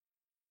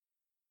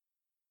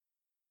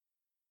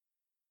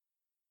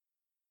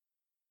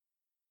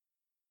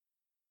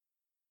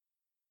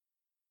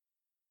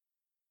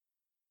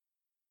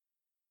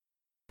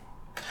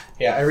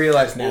Yeah, I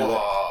realize now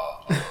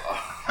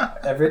that...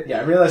 I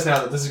realize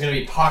now that this is going to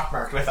be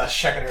pockmarked with us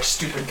checking our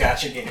stupid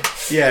gacha game.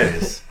 Yeah, it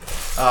is.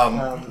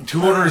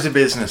 2 orders of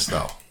business,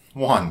 though.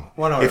 One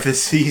order. If the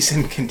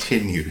season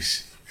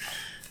continues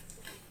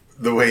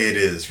the way it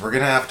is, we're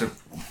going to have to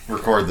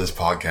record this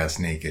podcast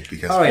naked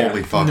because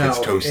holy fuck, it's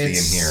toasty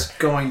in here. It's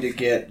going to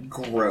get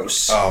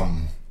gross.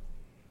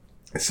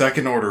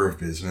 Second order of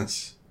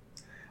business.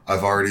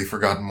 I've already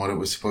forgotten what it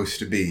was supposed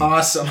to be.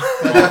 Awesome.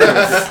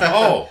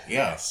 Oh,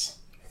 yes.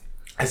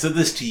 I said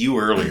this to you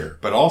earlier,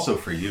 but also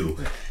for you.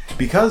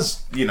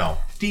 Because,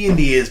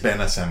 D&D has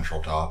been a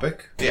central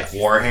topic. Yeah.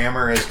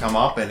 Warhammer has come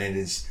up, and it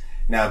is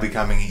now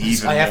becoming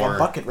even more... I have a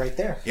bucket right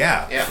there.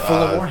 Yeah. Full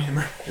of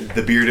Warhammer.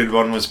 The bearded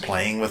one was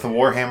playing with a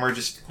Warhammer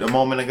just a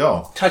moment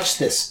ago. Touch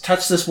this.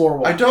 Touch this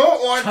Warwalker. I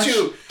don't want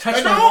to.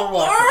 Touch my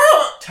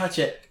Warwalker. Touch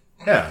it.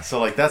 Yeah,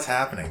 so, that's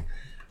happening.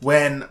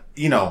 When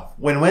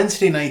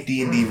Wednesday night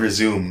D&D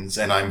resumes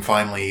and I'm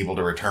finally able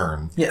to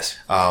return... Yes.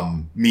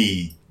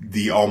 Me,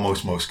 the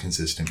almost most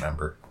consistent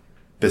member,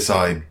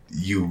 beside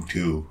you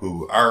two,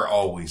 who are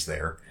always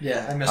there.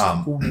 Yeah, I missed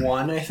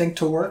one, I think,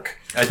 to work.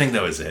 I think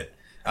that was it.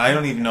 I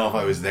don't even know if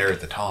I was there at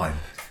the time.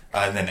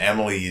 And then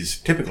Emily's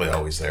typically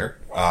always there.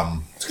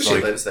 It's because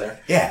she lives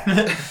there.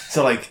 Yeah.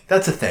 So,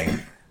 that's a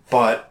thing.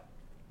 But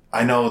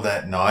I know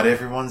that not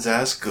everyone's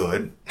as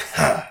good.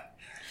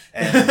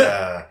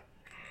 And,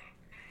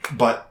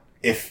 but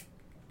if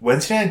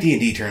Wednesday Night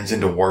D&D turns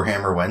into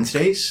Warhammer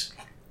Wednesdays,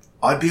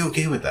 I'd be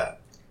okay with that.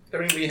 I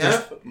mean, we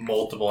have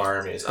multiple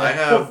armies.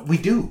 Well, we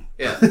do.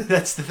 Yeah.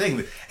 That's the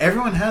thing.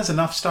 Everyone has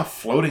enough stuff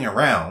floating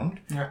around.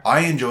 Yeah.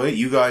 I enjoy it.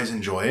 You guys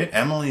enjoy it.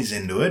 Emily's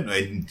into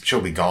it. She'll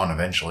be gone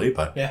eventually,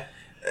 but Yeah.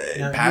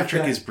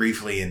 Patrick is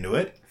briefly into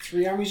it.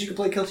 3 armies you can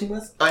play Kill Team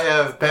with? I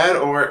have Bad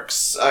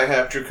Orcs, I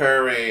have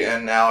Drukhari,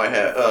 and now I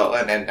have...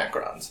 and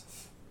Necrons.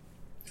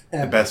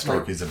 The best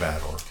orc is a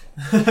bad orc.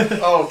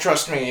 Oh,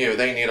 trust me,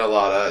 they need a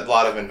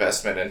lot of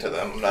investment into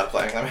them. I'm not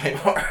playing them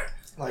anymore.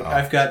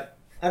 I've got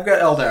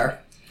Eldar.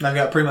 And I've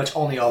got pretty much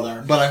only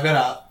Eldar. But I've got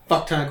a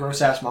fuck ton of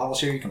gross ass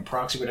models here. You can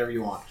proxy whatever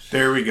you want.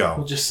 There we go.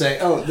 We'll just say,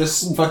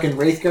 this fucking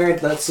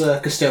Wraithguard, that's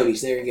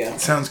Custodes. There you go.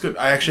 Sounds good.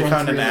 I actually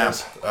found an app.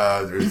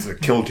 There's a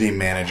Kill Team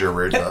Manager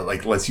where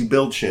it lets you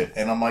build shit.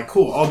 And I'm like,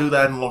 cool, I'll do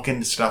that and look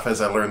into stuff as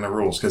I learn the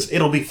rules because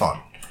it'll be fun.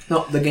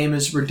 No, the game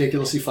is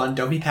ridiculously fun.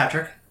 Don't be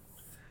Patrick.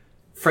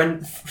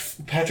 Friend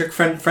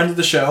of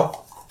the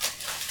show.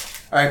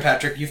 Alright,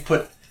 Patrick, you've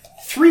put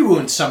 3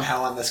 wounds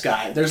somehow on this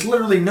guy. There's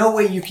literally no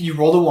way you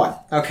rolled a 1.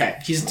 Okay,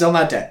 he's still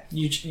not dead.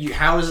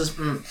 How is this...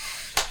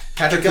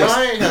 Patrick, the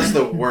guy has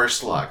the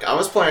worst luck. I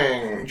was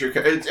playing...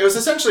 It was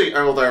essentially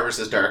Eldar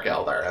versus Dark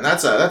Eldar, and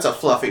that's a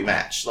fluffy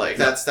match.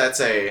 That's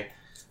a...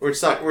 We're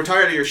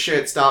tired of your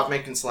shit, stop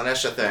making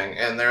Slanesh a thing.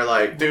 And they're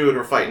like, dude,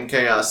 we're fighting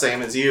chaos,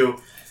 same as you.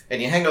 And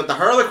you hang out with the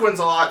Harlequins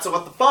a lot, so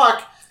what the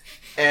fuck?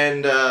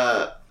 And,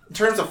 in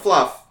terms of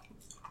fluff,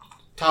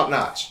 top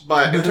notch.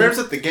 But in terms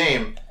of the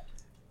game,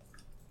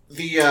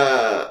 the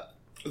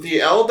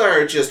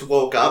Eldar just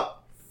woke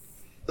up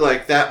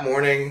that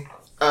morning.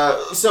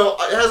 So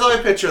as I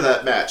picture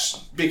that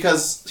match,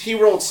 because he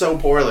rolled so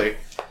poorly,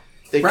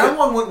 round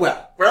 1 went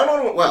well. Round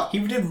 1 went well. He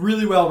did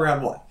really well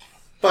round 1.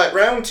 But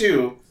round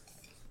 2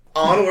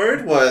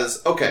 onward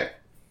was okay.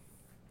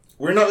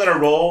 We're not gonna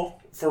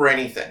roll for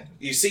anything.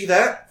 You see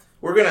that?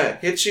 We're gonna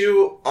hit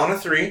you on a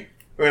 3.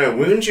 We're gonna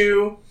wound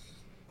you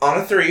on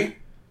a 3,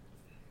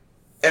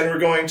 and we're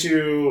going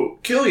to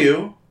kill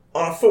you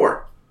on a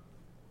 4.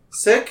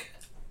 Sick?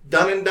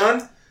 Done and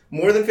done?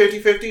 More than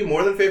 50-50,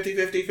 more than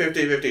 50-50,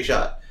 50-50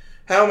 shot.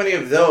 How many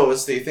of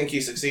those do you think he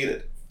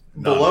succeeded?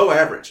 None. Below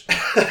average.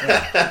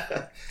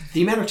 Yeah.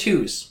 The amount of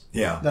 2s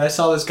that I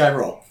saw this guy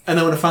roll. And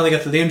then when I finally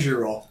got to the injury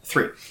roll,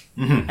 3.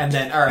 Mm-hmm. And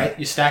then, alright,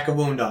 you stack a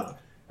wound on him.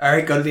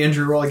 Alright, go to the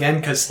injury roll again,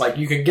 because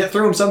you can get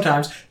through him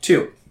sometimes.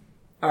 2.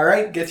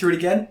 Alright, get through it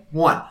again.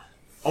 1.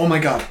 Oh my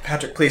god,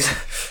 Patrick, please.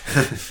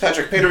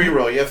 Patrick, pay to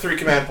reroll. You have 3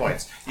 command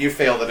points. You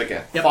failed it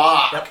again. Yep.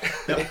 Fuck!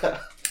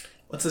 Yep.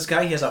 What's this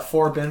guy? He has a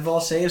 4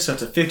 Binval save, so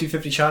it's a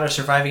 50-50 shot of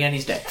surviving and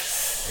he's dead. Yep.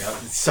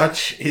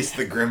 Such is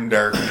the grim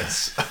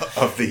darkness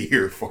of the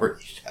year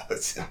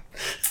 40,000.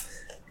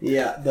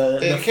 Yeah,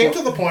 it came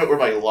to the point where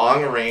my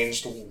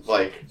long-ranged,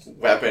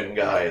 weapon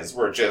guys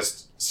were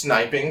just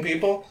sniping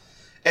people.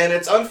 And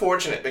it's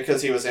unfortunate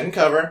because he was in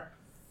cover.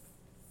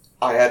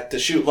 I had to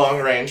shoot long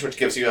range, which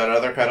gives you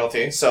another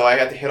penalty, so I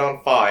had to hit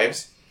on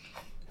 5s.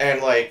 And,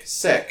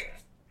 sick.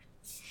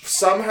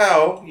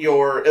 Somehow,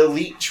 your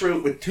elite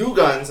troop with 2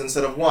 guns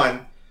instead of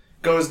 1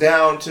 goes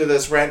down to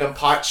this random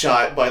pot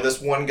shot by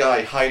this one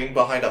guy hiding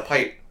behind a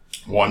pipe.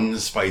 One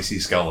spicy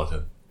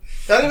skeleton.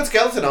 Not even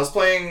skeleton, I was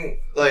playing,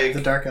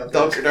 the Dark Eldar.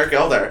 Dark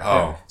Eldar.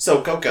 Oh.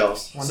 So, Coke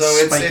Elves. So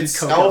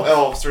it's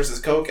Elves versus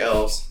Coke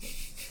Elves.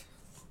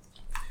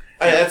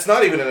 It's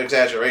not even an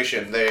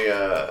exaggeration. They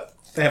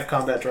have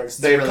combat drugs.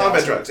 They have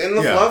combat drugs. In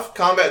the fluff,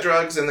 combat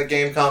drugs. In the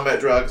game, combat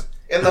drugs.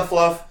 In the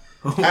fluff,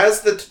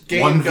 as the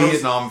game One goes...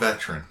 Vietnam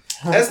veteran.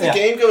 As the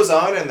game goes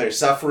on and they're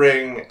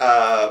suffering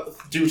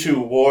due to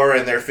war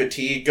and their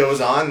fatigue goes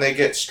on, they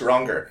get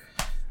stronger.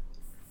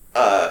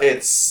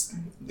 It's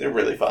they're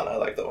really fun. I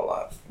like them a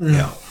lot.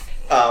 Yeah.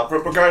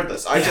 But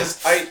regardless,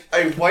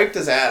 I wiped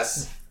his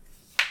ass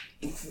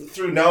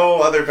through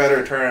no other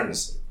better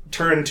terms.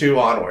 Turn 2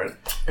 onward.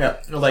 Yeah,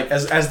 like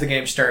as the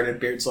game started,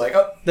 Beard's like,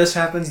 oh, this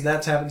happens,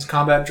 that happens,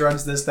 combat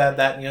drugs, this, that,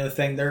 and the other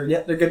thing. They're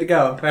good to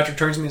go. And Patrick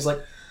turns to me, he's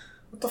like,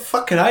 what the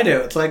fuck can I do?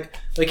 It's like,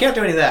 well, you can't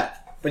do any of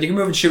that, but you can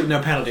move and shoot with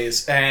no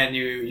penalties, and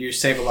you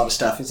save a lot of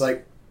stuff. He's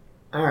like,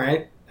 all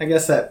right, I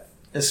guess that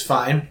is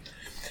fine.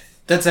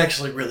 That's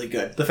actually really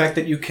good. The fact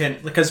that you can,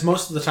 because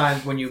most of the time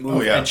when you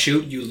move and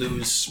shoot, you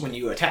lose when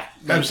you attack.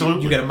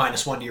 Absolutely. You get a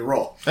 -1 to your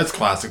roll. That's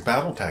classic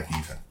BattleTech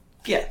even.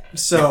 Yeah,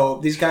 so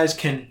these guys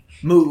can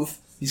move,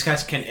 these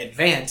guys can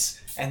advance,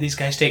 and these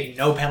guys take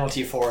no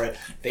penalty for it.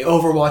 They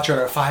overwatch at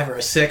a 5 or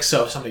a 6,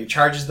 so if somebody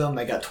charges them,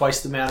 they got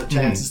twice the amount of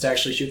chances to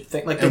actually shoot the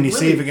thing. Like, and you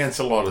save against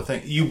a lot of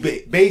things. You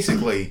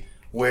basically,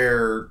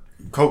 where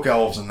Coke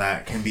Elves and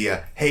that can be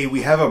hey,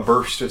 we have a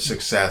burst of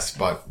success,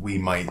 but we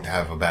might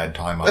have a bad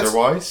time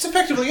otherwise. That's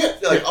effectively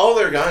it. Like, all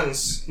their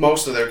guns,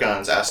 most of their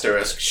guns,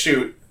 Asterisk,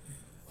 shoot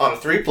on a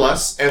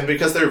 3+, and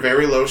because they're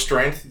very low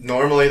strength,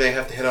 normally they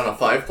have to hit on a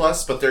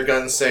 5+, but their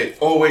guns say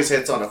always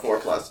hits on a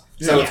 4+.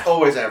 So it's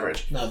always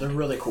average. No, they're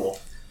really cool.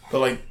 But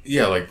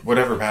like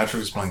whatever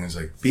Patrick was playing is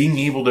like being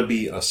able to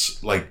be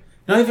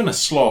not even a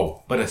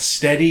slow, but a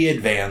steady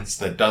advance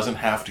that doesn't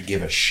have to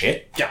give a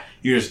shit. Yeah.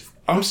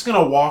 I'm just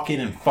gonna walk in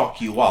and fuck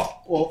you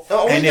up. Well,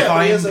 and if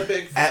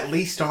I'm at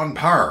least on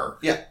par,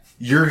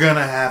 you're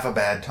gonna have a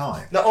bad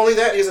time. Not only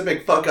that, he has a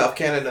big fuck-off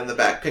cannon in the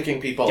back picking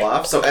people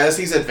off, so as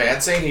he's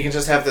advancing, he can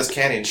just have this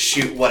cannon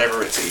shoot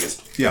whatever it sees.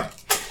 Yeah.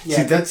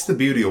 See, that's the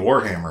beauty of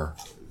Warhammer.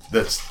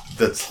 That's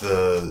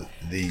the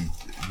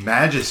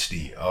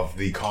majesty of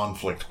the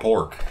conflict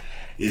pork,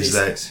 is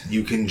that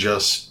you can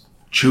just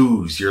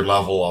choose your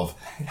level of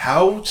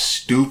how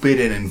stupid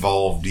and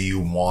involved do you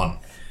want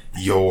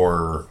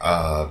your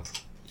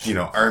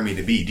army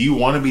to be. Do you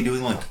want to be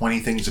doing 20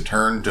 things a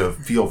turn to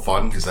feel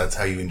fun because that's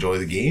how you enjoy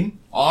the game?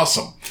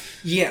 Awesome.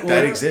 Yeah,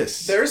 that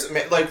exists. There's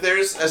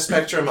a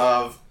spectrum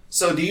of,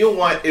 so do you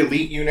want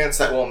elite units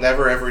that will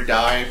never ever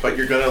die, but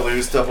you're going to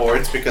lose to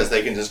hordes because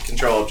they can just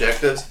control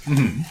objectives?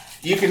 Mm-hmm.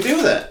 You can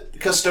do that.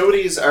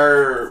 Custodies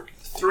are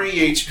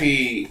 3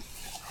 HP,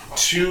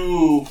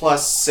 2+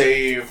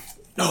 save.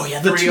 Oh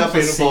yeah, 3 up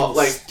invul.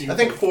 I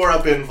think 4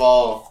 up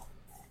invul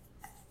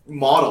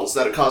models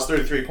that it costs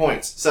 33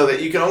 points, so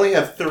that you can only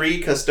have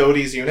 3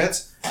 Custodes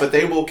units, but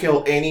they will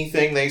kill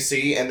anything they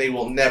see, and they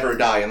will never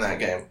die in that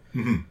game.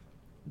 Mm-hmm.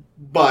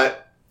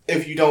 But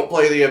if you don't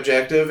play the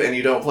objective, and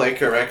you don't play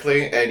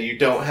correctly, and you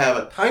don't have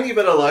a tiny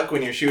bit of luck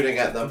when you're shooting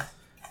at them,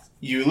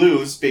 you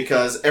lose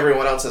because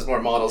everyone else has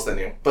more models than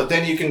you. But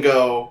then you can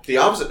go the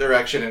opposite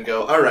direction and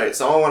go, alright,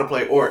 so I want to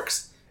play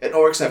orcs, and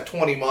orcs have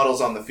 20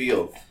 models on the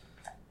field.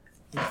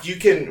 You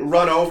can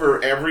run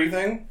over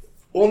everything.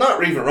 Well,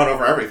 not even run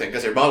over everything,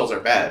 because your models are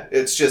bad.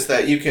 It's just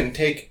that you can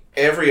take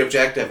every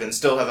objective and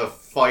still have a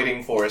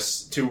fighting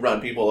force to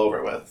run people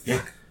over with.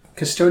 Yeah.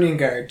 Custodian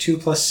Guard,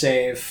 2+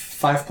 save,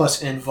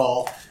 5+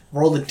 invul.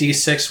 Roll the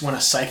d6 when a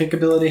psychic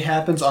ability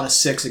happens. On a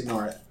 6,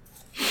 ignore it.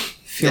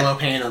 Feel no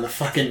pain on the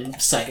fucking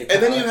psychic.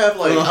 And then you have,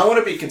 I want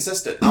to be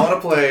consistent. I want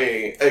to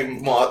play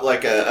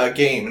a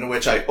game in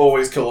which I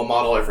always kill a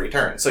model every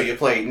turn. So you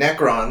play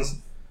Necrons,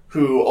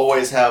 who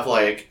always have,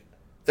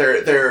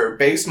 their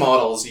base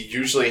models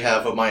usually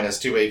have a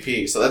 -2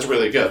 AP, so that's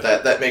really good.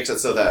 That makes it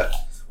so that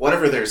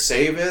whatever their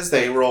save is,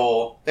 they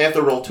have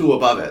to roll 2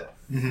 above it.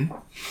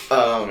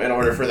 Mm-hmm. In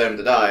order for them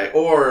to die.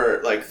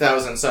 Or,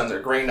 Thousand Suns or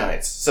Grey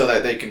Knights, so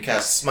that they can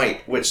cast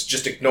Smite, which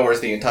just ignores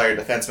the entire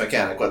defense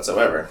mechanic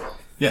whatsoever.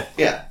 Yeah.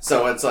 Yeah,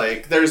 so it's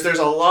there's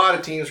a lot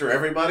of teams for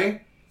everybody.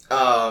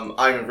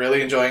 I'm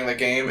really enjoying the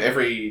game.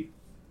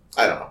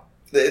 I don't know.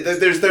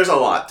 There's a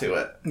lot to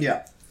it.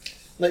 Yeah.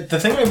 The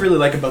thing I really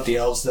like about the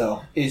elves,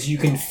 though, is you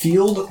can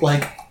field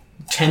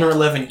 10 or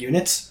 11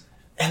 units,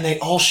 and they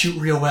all shoot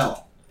real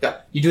well. Yeah.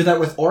 You do that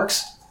with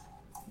orcs,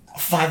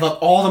 5 up,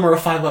 all of them are a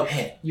 5 up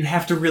hit. You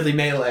have to really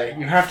melee.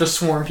 You have to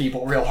swarm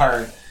people real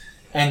hard.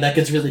 And that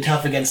gets really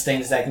tough against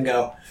things that can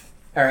go,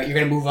 alright, you're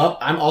going to move up,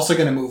 I'm also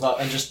going to move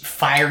up and just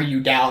fire you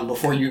down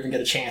before you even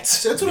get a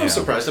chance. That's what I'm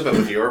surprised about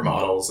with your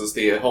models, is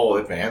the whole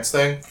advanced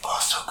thing. Oh,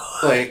 so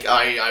good.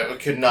 I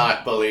could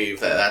not believe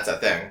that that's a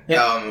thing.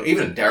 Yeah.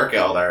 Even Dark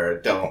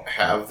Eldar don't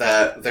have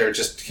that. They're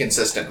just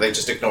consistent. They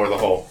just ignore the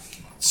whole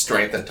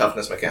strength and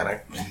toughness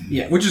mechanic.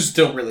 Yeah, which is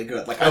still really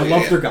good. I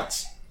love their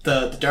guns.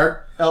 The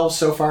Dark Elves,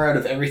 so far out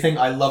of everything,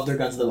 I love their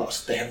guns the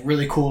most. They have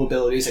really cool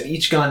abilities, and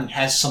each gun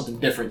has something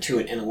different to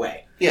it in a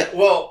way. Yeah,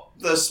 well,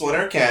 the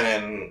Splinter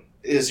Cannon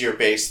is your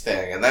base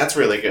thing, and that's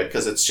really good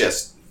because it's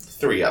just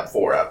 3 up,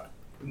 4 up,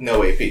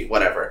 no AP,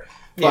 whatever.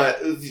 Yeah.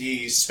 But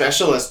the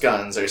specialist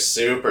guns are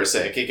super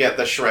sick. You get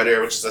the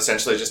Shredder, which is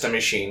essentially just a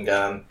machine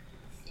gun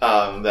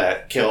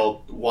that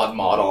killed one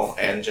model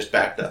and just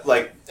backed up.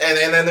 And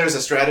then there's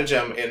a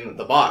stratagem in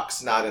the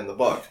box, not in the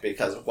book,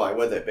 because why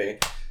would it be?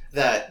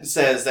 That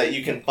says that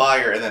you can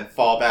fire and then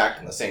fall back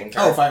in the same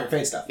turn. Oh, Fire and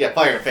Fade stuff. Yeah,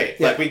 Fire and Fade.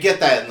 Yeah. We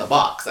get that in the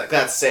box.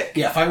 That's sick.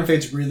 Yeah, Fire and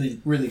Fade's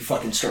really, really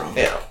fucking strong.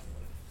 Yeah.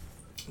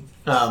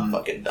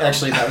 Fucking dumb.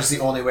 Actually, that was the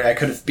only way I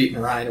could have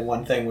beaten Ryan in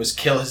one thing, was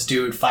kill his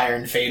dude, fire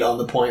and fade on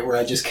the point where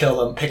I just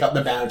kill him, pick up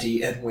the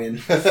bounty, and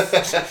win.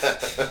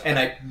 And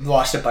I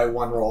lost it by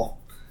one roll.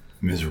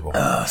 Miserable.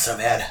 Oh, so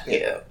bad.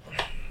 Yeah.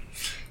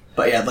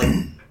 But yeah, like,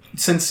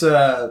 since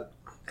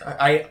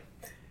I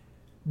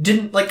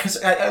didn't, like,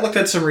 because I looked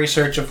at some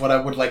research of what I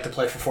would like to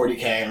play for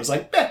 40k, and I was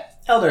like,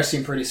 Eldar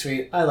seemed pretty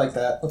sweet. I like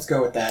that. Let's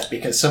go with that,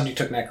 because somebody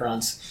took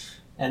Necrons.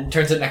 And it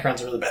turns out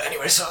Necrons are really bad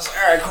anyway, so I was like,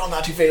 alright, cool,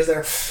 not too phased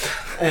there.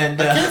 And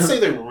I can't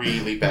say they're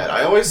really bad.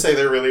 I always say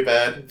they're really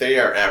bad. They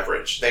are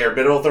average. They are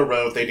middle of the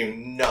road. They do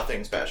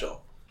nothing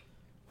special.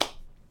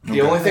 The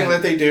only thing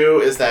that they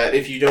do is that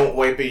if you don't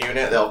wipe a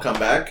unit, they'll come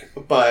back.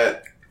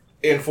 But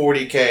in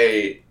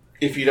 40k,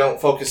 if you don't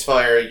focus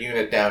fire a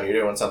unit down,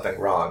 you're doing something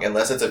wrong.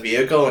 Unless it's a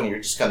vehicle and you're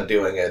just kind of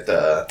doing it,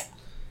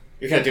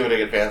 you're kind of doing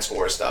it advanced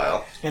war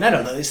style. And I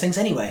don't know these things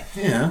anyway.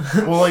 Yeah.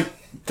 Well, like,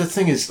 the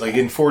thing is, like,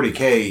 in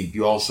 40k,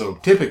 you also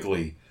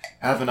typically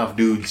have enough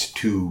dudes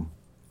to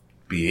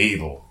be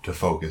able to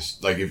focus.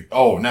 Like,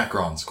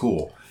 Necrons,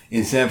 cool.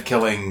 Instead of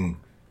killing,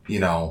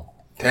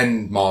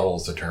 10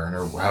 models a turn,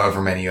 or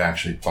however many you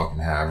actually fucking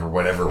have, or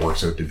whatever it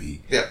works out to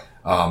be. Yeah.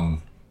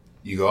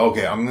 You go,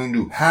 okay, I'm going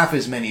to do half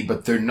as many,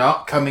 but they're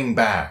not coming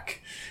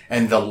back.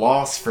 And the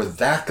loss for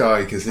that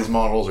guy, because his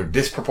models are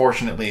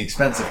disproportionately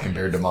expensive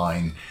compared to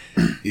mine,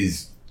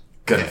 is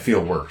going to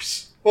feel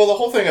worse. Well, the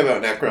whole thing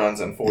about Necrons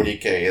and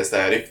 40k is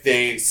that if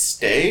they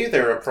stay,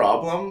 they're a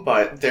problem,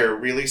 but they're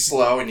really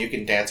slow and you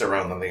can dance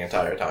around them the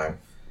entire time.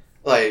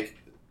 Like,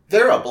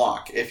 they're a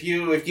block. If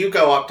you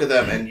go up to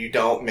them and you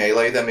don't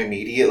melee them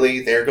immediately,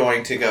 they're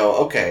going to go,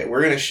 okay,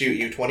 we're going to shoot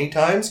you 20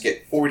 times,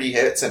 get 40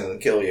 hits, and then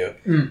kill you.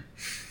 Mm.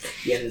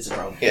 Yeah, it's a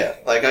problem. Yeah,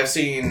 like I've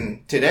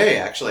seen today,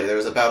 actually, there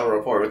was a battle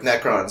report with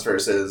Necrons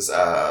versus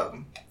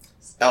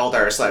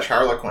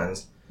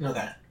Eldar/Harlequins.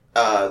 Okay.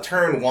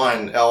 Turn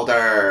 1,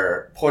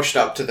 Eldar pushed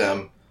up to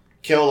them,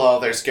 killed all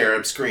their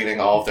scarabs, screening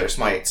all of their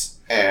smites,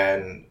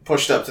 and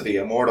pushed up to the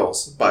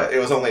Immortals. But it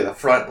was only the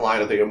front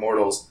line of the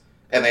Immortals,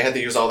 and they had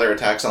to use all their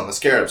attacks on the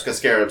scarabs, because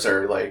scarabs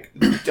are, like,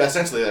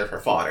 essentially they're for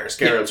fodder.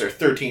 Scarabs are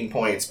 13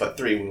 points, but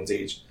 3 wounds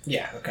each.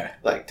 Yeah, okay.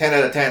 Like, 10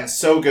 out of 10,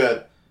 so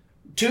good.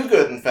 Too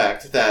good, in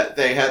fact, that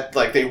they had,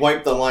 like, they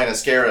wiped the line of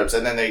scarabs,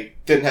 and then they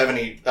didn't have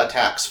any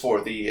attacks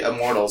for the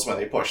Immortals when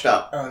they pushed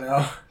up. Oh,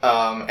 no.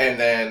 And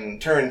then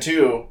turn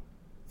 2,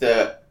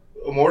 the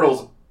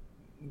Immortals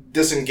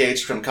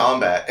disengaged from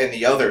combat, and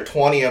the other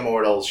 20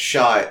 Immortals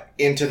shot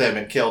into them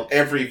and killed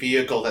every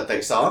vehicle that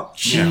they saw.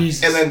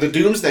 Jesus. And then the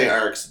Doomsday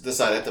Arcs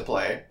decided to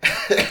play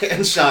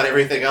and shot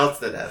everything else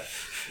to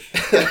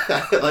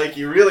death. Like,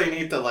 you really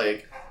need to,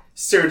 like,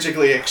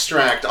 surgically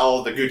extract all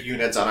of the good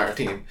units on our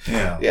team.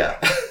 Yeah.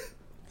 Yeah.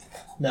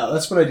 No,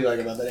 that's what I do like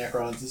about the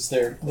Necrons, is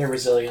their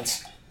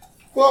resilience.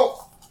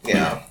 Well,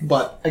 yeah.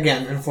 But,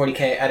 again, in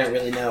 40k, I don't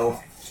really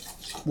know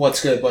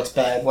what's good, what's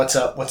bad, what's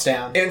up, what's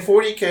down. In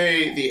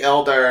 40k, the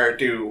Eldar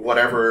do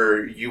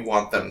whatever you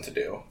want them to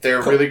do.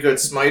 They're really good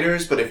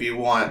smiters, but if you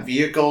want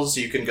vehicles,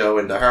 you can go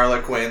into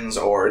Harlequins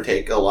or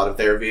take a lot of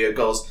their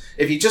vehicles.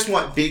 If you just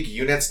want big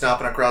units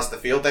stomping across the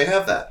field, they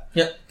have that.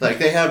 Yep. Like,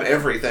 they have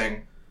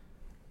everything,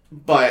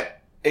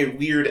 but a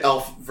weird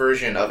elf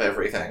version of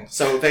everything.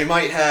 So they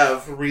might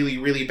have really,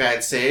 really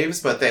bad saves,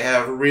 but they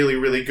have really,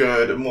 really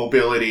good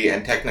mobility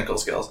and technical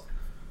skills.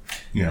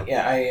 Yeah.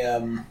 Yeah,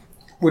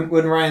 When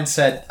Ryan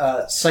said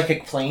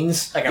psychic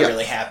planes, I got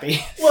really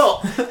happy.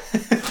 Well,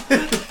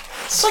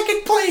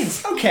 psychic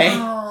planes, okay.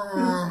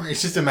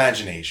 It's just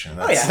imagination.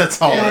 That's, Oh yeah,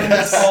 that's all it is.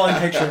 That's all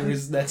I'm picturing.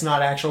 That's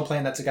not actual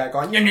plane. That's a guy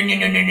going.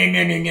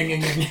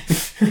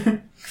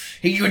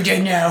 You're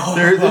dead now.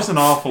 There's an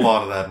awful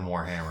lot of that in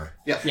Warhammer.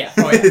 yeah. Yeah.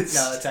 Oh yeah.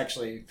 No, that's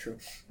actually true.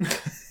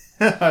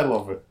 I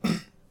love it.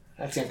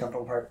 That's the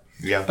uncomfortable part.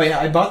 Yeah. But yeah,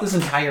 I bought this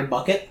entire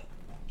bucket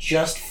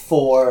just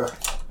for.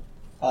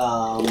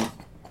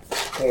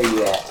 Where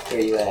you at?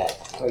 Where you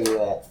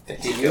at? There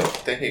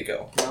you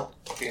go. No.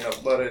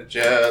 Peanut butter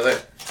jelly.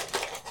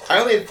 I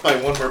only had to buy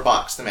one more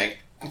box to make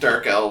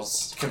Dark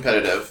Elves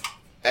competitive,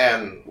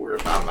 and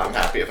I'm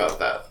happy about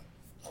that.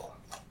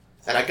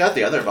 And I got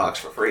the other box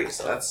for free,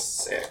 so that's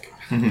sick.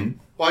 Mm-hmm.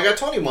 Well, I got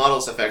 20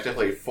 models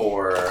effectively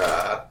for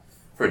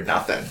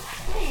nothing.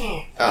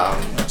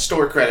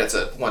 Store credit's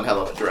one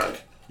hell of a drug.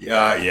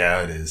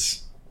 Yeah, it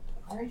is.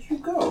 Where'd you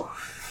go?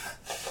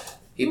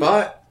 He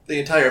bought the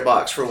entire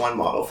box for one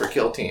model for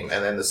Kill Team,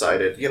 and then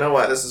decided, you know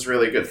what, this is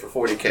really good for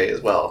 40k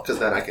as well, because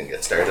then I can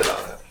get started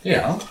on it.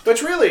 Yeah.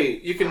 Which really,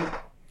 you can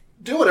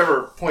do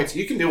whatever points.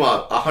 You can do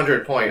a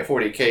 100-point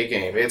 40k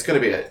game. It's going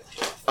to be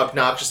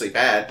obnoxiously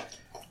bad.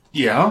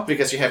 Yeah.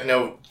 Because you have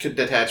no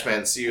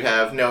detachments, you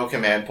have no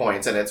command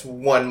points, and it's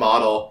one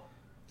model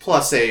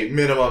plus a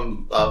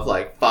minimum of,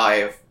 like,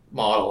 5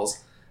 models.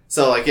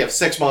 So, like, you have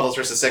 6 models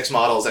versus 6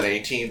 models and a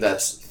team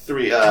that's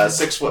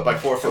 6 foot by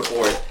 4 foot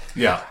board.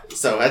 Yeah.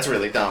 So that's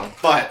really dumb.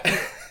 But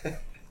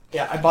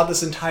Yeah, I bought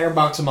this entire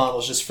box of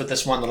models just for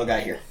this one little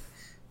guy here.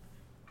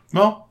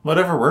 Well,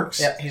 whatever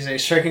works. Yeah, he's a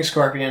striking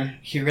scorpion.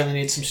 He really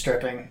needs some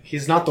stripping.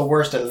 He's not the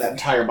worst out of that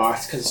entire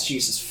box, because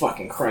Jesus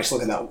fucking Christ,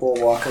 look at that Wool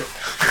Walker.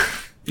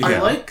 Yeah. I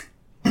like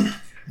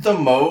the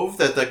mauve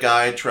that the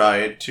guy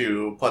tried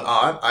to put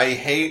on. I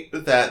hate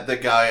that the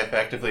guy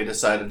effectively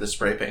decided to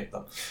spray paint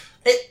them.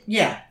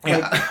 Yeah.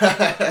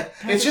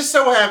 It's just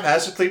so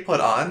haphazardly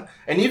put on,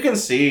 and you can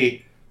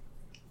see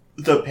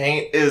the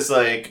paint is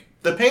like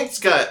the paint's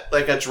got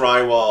like a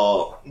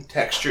drywall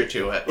texture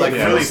to it. Like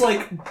really, it's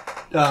like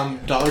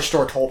dollar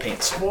store toll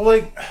paints. Well,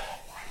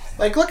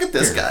 like look at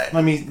this guy.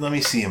 Let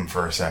me see him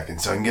for a second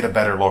so I can get a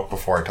better look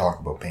before I talk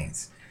about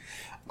paints.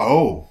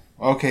 Oh,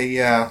 okay,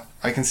 yeah,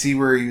 I can see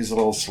where he was a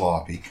little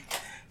sloppy.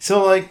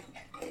 So, like,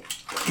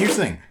 here's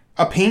the thing: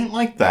 a paint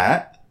like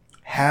that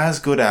has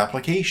good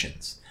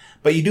applications.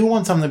 But you do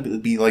want something to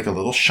be like a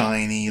little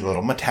shiny, a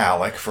little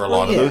metallic for a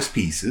lot of those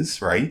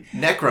pieces, right?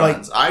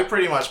 Necrons. I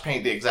pretty much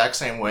paint the exact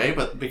same way,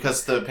 but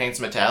because the paint's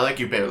metallic,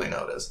 you barely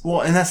notice.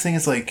 Well, and that's the thing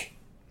is like,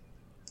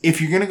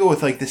 if you're going to go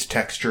with like this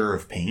texture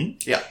of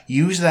paint,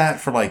 use that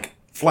for like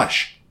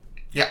flesh.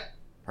 Yeah.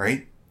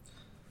 Right?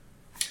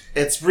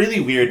 It's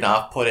really weird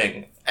not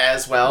putting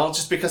as well,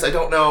 just because I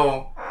don't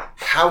know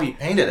how he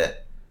painted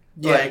it.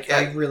 Yeah, like,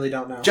 I really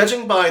don't know.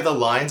 Judging by the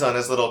lines on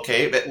his little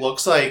cape, it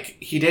looks like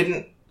he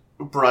didn't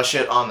brush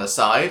it on the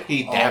side,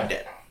 he dabbed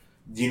it.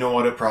 You know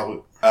what it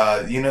probably...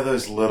 you know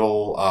those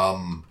little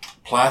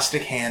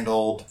plastic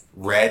handled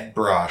red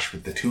brush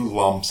with the 2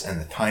 lumps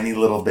and the tiny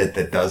little bit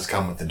that does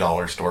come with the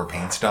dollar store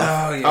paint stuff?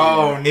 Oh, yeah.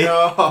 Oh,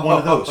 no. One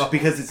of those.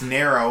 Because it's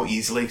narrow,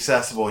 easily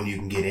accessible, and you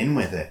can get in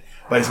with it.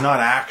 But it's not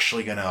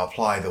actually going to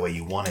apply the way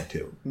you want it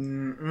to.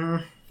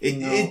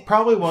 It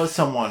probably was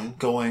someone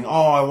going,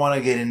 oh, I want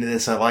to get into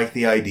this, I like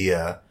the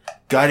idea,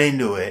 got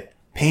into it,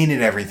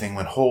 painted everything,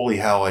 went, holy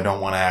hell, I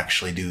don't want to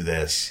actually do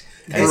this,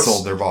 and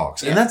sold their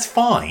box. Yeah. And that's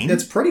fine.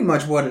 That's pretty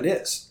much what it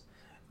is.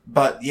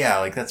 But, yeah,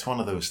 like, that's one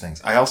of those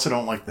things. I also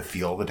don't like the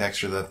feel of the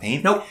texture of the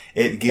paint. Nope.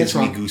 It gives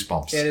me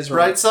goosebumps. It is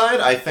right side,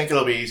 I think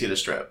it'll be easy to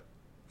strip.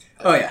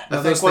 Oh, yeah.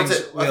 No, those things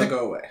will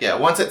go away. Yeah,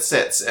 once it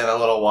sits in a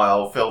little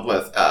while filled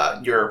with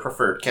your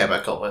preferred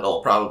chemical,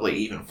 it'll probably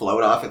even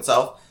float off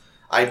itself.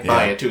 I'd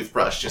buy a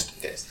toothbrush just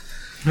in case.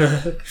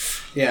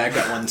 Yeah, I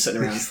got one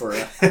sitting around for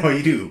it. What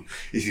you do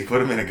is you put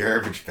them in a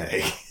garbage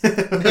bag.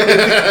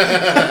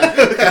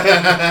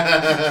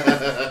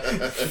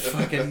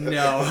 Fucking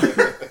no.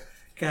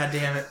 God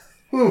damn it.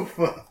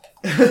 But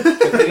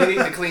then you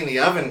need to clean the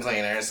oven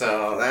cleaner,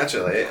 so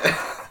naturally.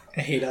 I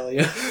hate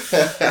Elliot.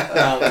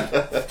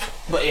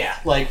 But yeah,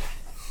 like,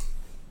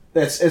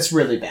 it's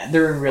really bad.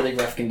 They're in really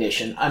rough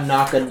condition. I'm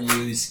not going to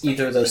use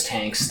either of those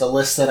tanks. The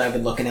list that I've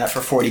been looking at for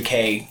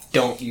 40k,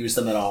 don't use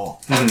them at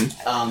all.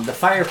 Mm-hmm. The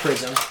fire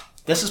prism,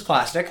 this is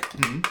plastic.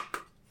 Mm-hmm.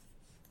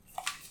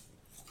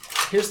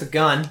 Here's the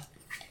gun.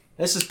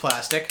 This is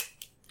plastic.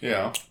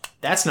 Yeah.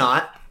 That's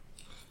not.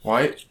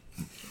 Why?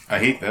 I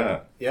hate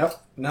that.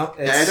 Yep. No.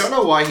 Yeah, I don't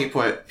know why he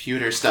put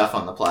pewter stuff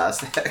on the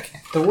plastic.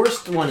 The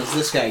worst one is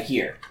this guy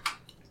here.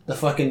 The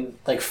fucking,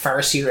 like,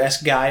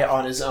 Farseer-esque guy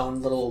on his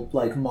own little,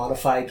 like,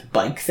 modified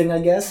bike thing,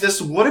 I guess.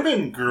 This would have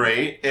been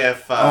great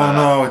if... Oh,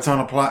 no, it's on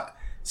a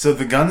So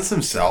the guns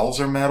themselves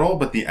are metal,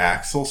 but the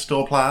axle's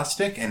still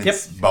plastic, and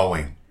it's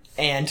bowing.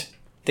 And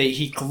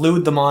he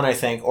glued them on, I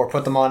think, or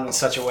put them on in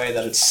such a way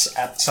that it's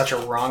at such a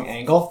wrong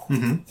angle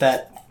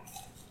that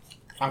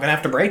I'm going to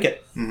have to break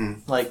it.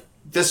 Mm-hmm. Like,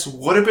 this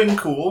would have been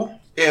cool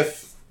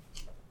if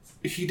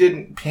he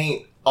didn't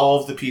paint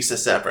all of the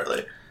pieces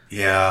separately.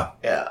 Yeah.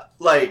 Yeah.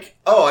 Like,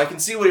 oh, I can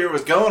see where he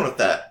was going with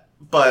that,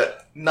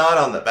 but not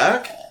on the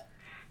back?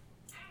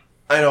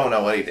 I don't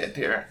know what he did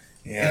here.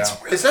 Yeah.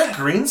 Is that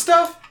green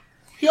stuff?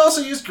 He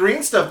also used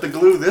green stuff to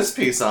glue this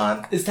piece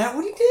on. Is that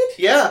what he did?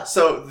 Yeah,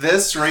 so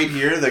this right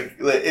here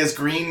is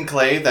green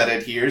clay that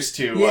adheres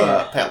to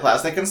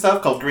plastic and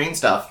stuff called green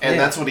stuff, and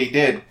that's what he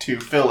did to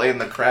fill in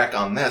the crack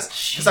on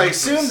this. Because I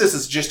assume this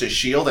is just a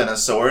shield and a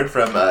sword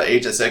from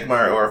Age of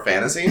Sigmar or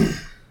Fantasy.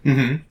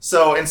 Mm-hmm.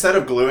 So instead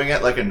of gluing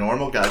it like a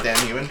normal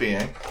goddamn human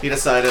being, he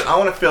decided, I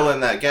want to fill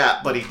in that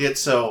gap, but he did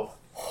so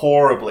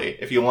horribly,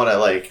 if you want to,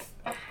 like...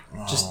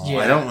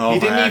 I don't know.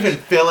 He didn't even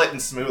fill it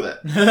and smooth it.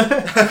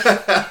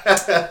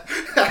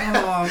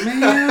 Oh,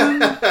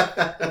 man.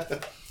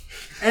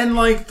 And,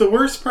 like, the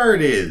worst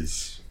part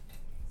is...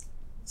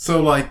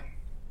 So, like...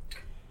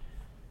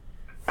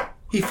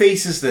 He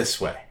faces this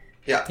way.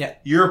 Yeah.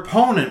 Your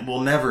opponent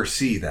will never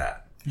see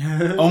that.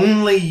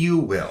 Only you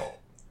will.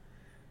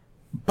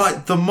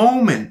 But the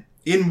moment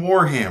in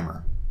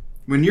Warhammer,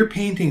 when you're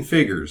painting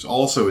figures,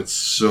 also it's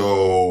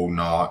so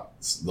not,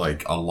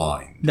 like,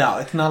 aligned. No,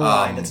 it's not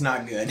aligned. It's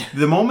not good.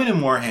 The moment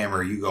in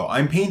Warhammer you go,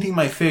 I'm painting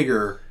my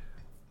figure,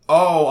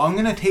 I'm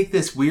going to take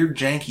this weird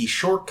janky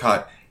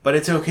shortcut, but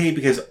it's okay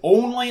because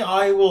only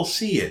I will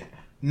see it.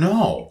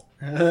 No.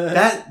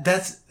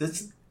 That's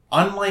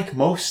unlike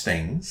most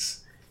things.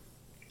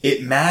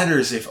 It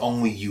matters if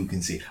only you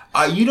can see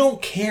it. You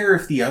don't care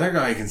if the other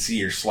guy can see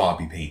your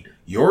sloppy paint.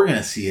 You're going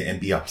to see it and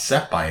be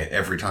upset by it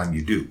every time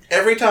you do.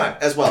 Every time,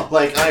 as well.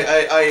 Like,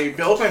 I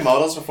build my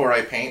models before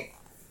I paint.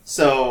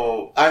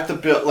 So, I have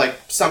to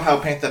somehow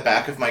paint the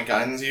back of my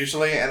guns,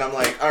 usually. And I'm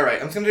like, alright,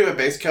 I'm just going to do a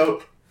base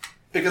coat.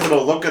 Because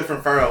it'll look good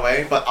from far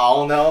away, but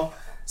I'll know.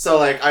 So,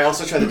 like, I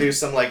also try to do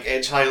some, like,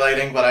 edge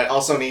highlighting. But I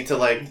also need to,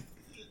 like,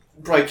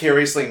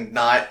 vicariously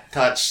not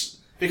touch,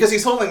 because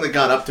he's holding the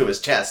gun up to his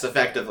chest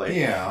effectively.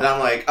 Yeah. And I'm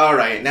like, all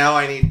right, now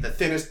I need the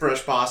thinnest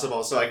brush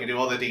possible so I can do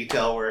all the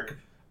detail work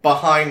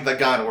behind the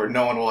gun where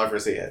no one will ever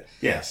see it.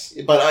 Yes.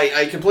 But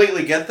I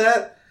completely get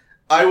that.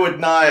 I would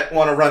not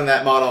want to run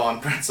that model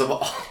on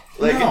principle.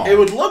 It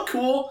would look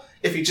cool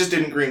if he just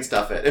didn't green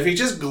stuff it. If he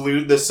just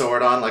glued the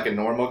sword on like a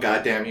normal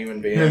goddamn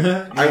human being,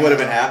 I would have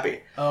been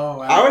happy. Oh,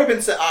 wow. I would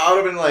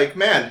have been like,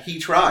 man, he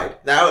tried.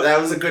 That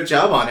was a good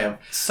job on him.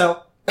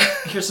 So,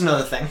 here's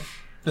another thing.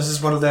 This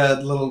is one of the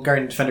little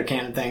Guardian Defender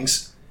cannon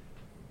things.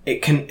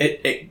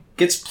 It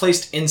gets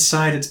placed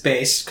inside its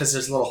base because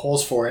there's little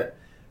holes for it.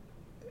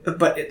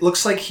 But it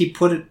looks like he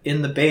put it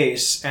in the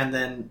base and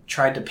then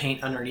tried to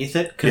paint underneath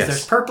it because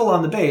there's purple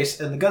on the base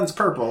and the gun's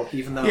purple,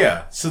 even though...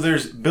 Yeah, so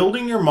there's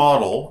building your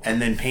model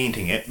and then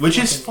painting it, which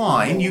is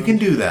fine. You can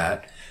do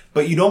that.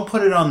 But you don't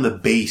put it on the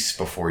base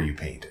before you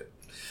paint it.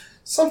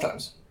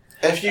 Sometimes.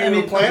 If you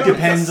it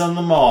depends on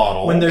the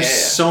model. When there's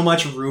so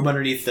much room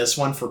underneath this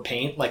one for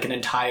paint, like an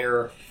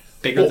entire...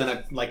 bigger than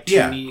a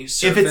 2D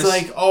surface. If it's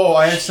like,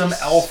 I have some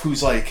elf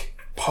who's like...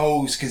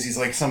 pose because he's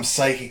like some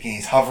psychic and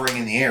he's hovering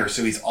in the air,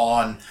 so he's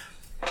on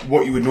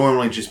what you would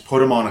normally just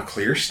put him on a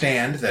clear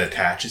stand that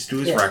attaches to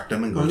his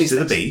rectum and goes to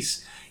the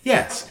base.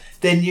 Yes,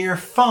 then you're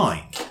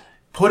fine.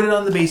 Put it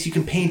on the base, you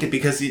can paint it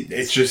because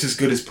it's just as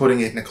good as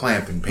putting it in a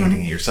clamp and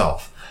painting it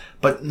yourself.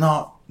 But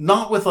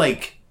not with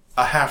like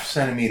a 0.5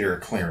 centimeter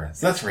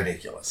clearance. That's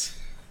ridiculous.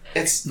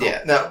 I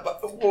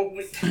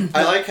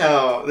like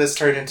how this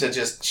turned into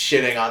just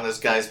shitting on this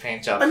guy's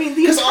paint job. I mean,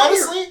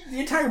 honestly,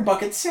 the entire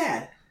bucket's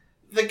sad.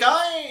 The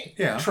guy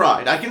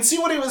tried. I can see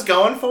what he was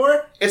going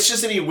for. It's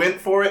just that he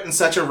went for it in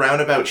such a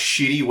roundabout,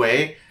 shitty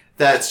way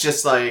that's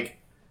just like,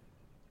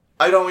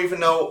 I don't even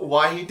know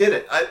why he did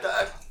it.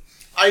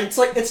 It's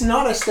like, it's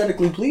not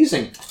aesthetically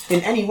pleasing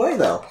in any way,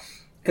 though.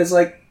 Because,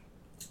 like,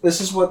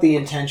 this is what the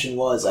intention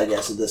was, I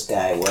guess, of this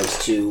guy,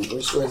 was to...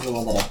 Where's the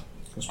one that I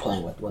was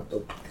playing with?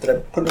 Did I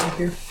put it up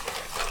here?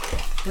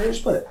 Where did I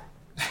just put it?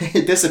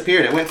 It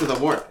disappeared. It went to the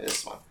warp,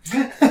 this one.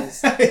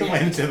 It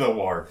went to the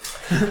warp.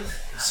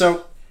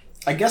 So...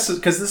 I guess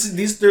because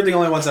they're the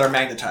only ones that are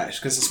magnetized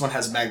because this one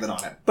has a magnet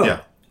on it. Boom.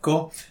 Yeah.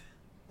 Cool.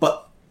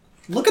 But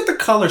look at the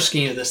color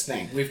scheme of this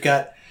thing. We've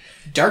got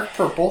dark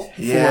purple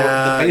for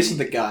the base of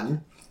the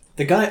gun.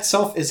 The gun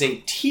itself is a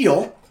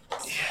teal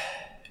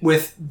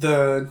with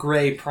the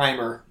gray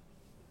primer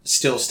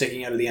still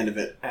sticking out of the end of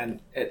it. And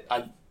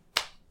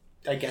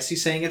I guess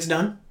he's saying it's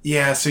done.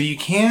 Yeah, so you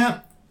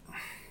can't...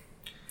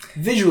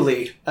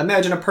 Visually,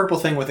 imagine a purple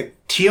thing with a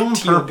teal and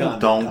purple gun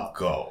don't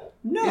go.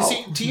 No. You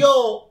see,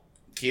 teal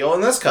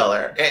in this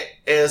color, it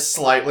is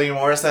slightly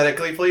more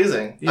aesthetically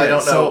pleasing. Yeah, I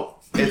don't know.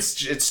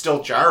 It's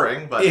still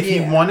jarring, but... If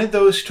he wanted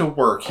those to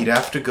work, he'd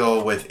have to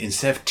go with,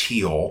 instead of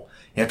teal,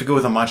 he'd have to go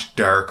with a much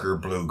darker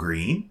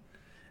blue-green.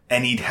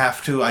 And he'd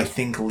have to, I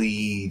think,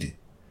 lead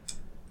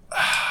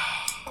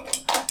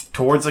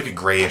towards like a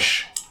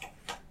grayish...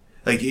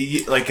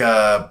 Like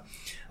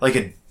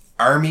an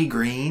army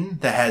green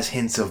that has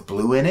hints of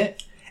blue in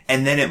it.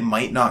 And then it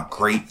might not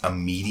grate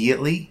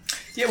immediately.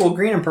 Yeah, well,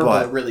 green and purple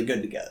are really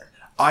good together.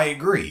 I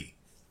agree.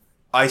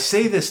 I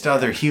say this to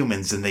other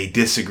humans and they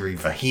disagree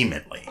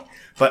vehemently.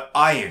 But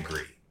I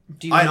agree.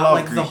 Do you not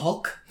like the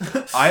Hulk?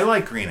 I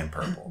like green and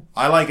purple.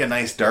 I like a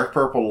nice dark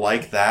purple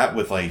like that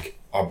with like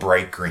a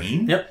bright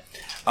green. Yep.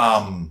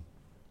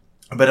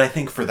 But I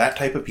think for that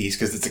type of piece,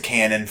 because it's a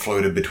cannon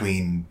floated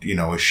between,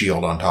 a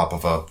shield on top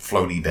of a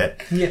floaty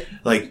bit. Yeah.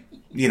 Like,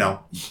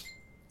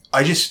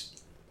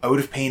 I would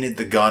have painted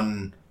the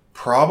gun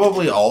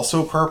probably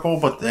also purple,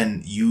 but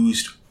then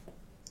used...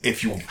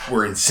 If you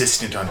were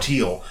insistent on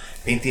teal,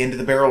 paint the end of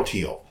the barrel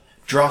teal.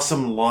 Draw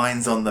some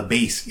lines on the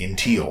base in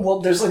teal.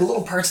 Well, there's like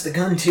little parts of the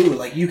gun too.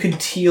 Like you could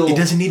teal. It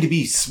doesn't need to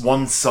be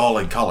one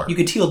solid color. You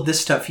could teal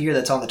this stuff here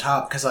that's on the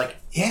top because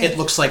it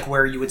looks like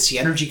where you would see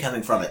energy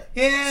coming from it.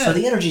 Yeah. So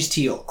the energy's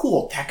teal.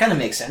 Cool. That kind of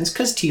makes sense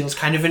because teal's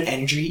kind of an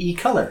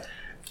energy-y color.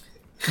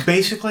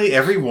 Basically,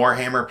 every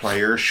Warhammer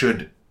player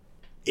should,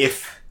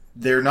 if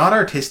they're not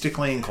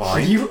artistically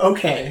inclined,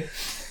 okay?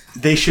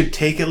 They should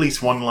take at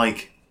least one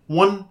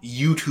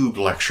YouTube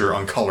lecture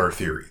on color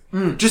theory.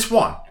 Just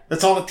one.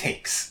 That's all it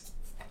takes.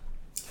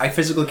 I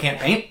physically can't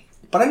paint,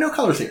 but I know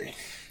color theory.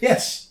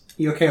 Yes.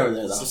 You okay over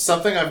there, though? So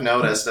something I've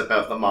noticed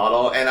about the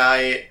model, and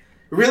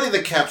really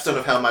the capstone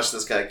of how much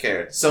this guy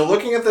cared. So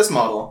looking at this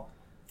model,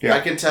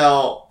 I can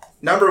tell,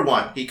 number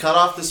one, he cut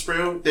off the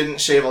sprue, didn't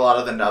shave a lot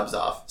of the nubs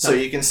off. So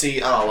you can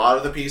see on a lot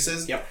of the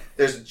pieces,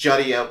 there's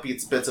jutty out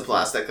bits of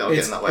plastic that'll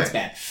get in the way. It's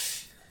bad.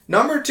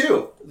 Number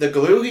two, the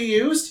glue he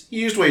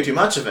used way too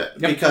much of it.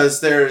 Yep.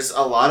 Because there's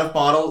a lot of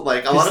models,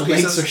 like a lot of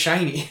pieces... His legs are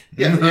shiny.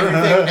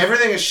 Yeah,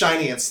 everything is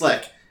shiny and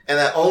slick. And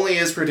that only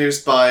is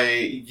produced by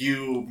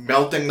you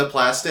melting the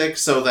plastic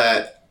so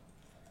that,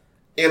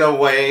 in a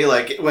way,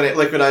 like, when it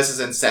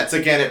liquidizes and sets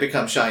again, it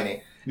becomes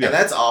shiny. Yeah. And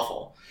that's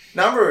awful.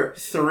 Number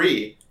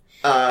three,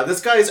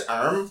 this guy's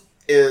arm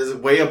is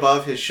way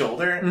above his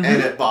shoulder, and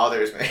it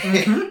bothers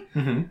me.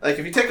 Like,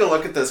 if you take a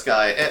look at this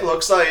guy, it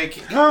looks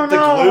like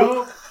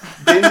glue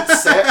didn't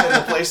set in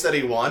the place that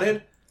he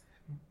wanted,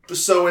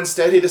 So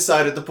instead he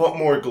decided to put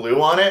more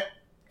glue on it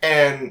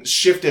and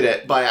shifted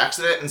it by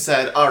accident and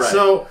said, all right.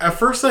 So at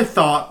first I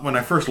thought, when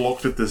I first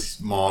looked at this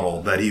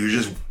model, that he was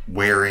just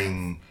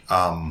wearing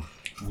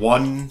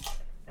one,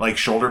 like,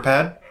 shoulder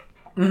pad.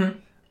 Mm-hmm.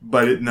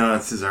 But no,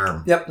 it's his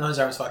arm. Yep, no, his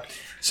arm's fucked.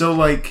 So,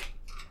 like,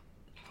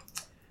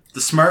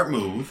 the smart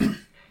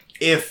move,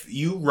 if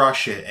you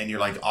rush it and you're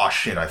like, oh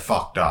shit, I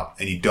fucked up,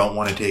 and you don't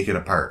want to take it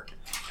apart,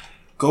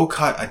 go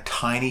cut a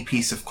tiny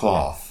piece of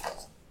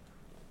cloth,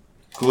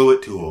 glue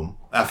it to him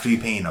after you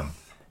paint him,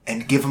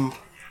 and give him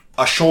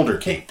a shoulder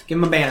cape. Give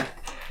him a banner.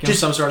 Give him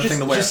some sort of thing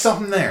to wear. Just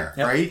something there,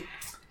 right?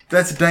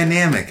 That's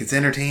dynamic. It's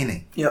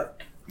entertaining.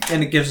 Yep.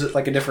 And it gives it,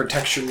 like, a different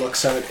texture look,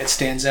 so it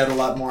stands out a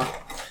lot more.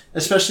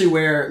 Especially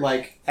where,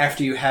 like,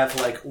 after you have,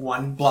 like,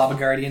 one blob of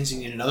Guardians, you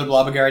need another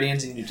blob of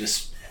Guardians, and you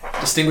just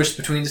distinguish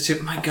between the two.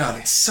 My God,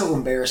 it's so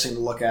embarrassing to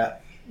look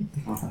at.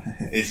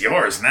 It's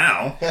yours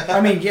now.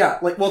 I mean, yeah.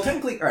 Like, well,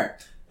 technically, all right.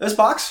 This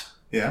box,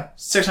 Yeah.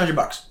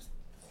 $600.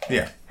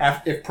 Yeah.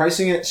 If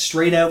pricing it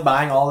straight out,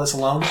 buying all this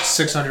alone,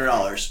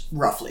 $600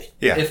 roughly.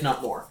 Yeah. If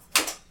not more.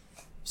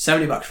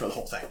 $70 for the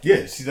whole thing.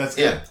 Yeah, see, that's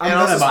good. Yeah, I'm and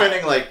also gonna buy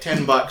spending like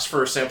 $10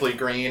 for Simply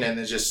Green and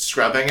then just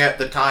scrubbing it,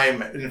 the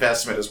time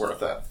investment is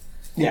worth it.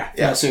 Yeah.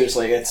 Yeah. No,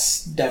 seriously,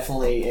 it's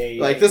definitely a...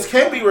 Like, this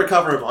can be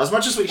recoverable. As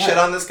much as we shit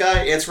on this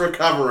guy, it's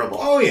recoverable.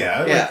 Oh,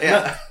 yeah. Yeah, Like,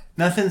 yeah.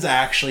 Nothing's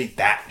actually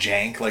that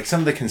jank. Like, some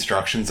of the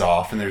construction's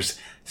off and there's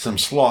some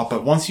slop,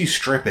 but once you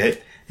strip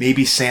it,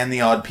 maybe sand the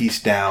odd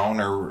piece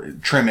down or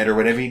trim it or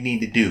whatever you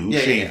need to do. Yeah,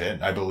 shave yeah.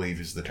 it, I believe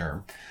is the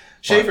term.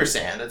 Shave or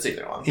sand, it's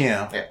either one.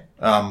 Yeah.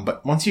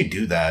 But once you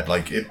do that,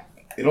 like,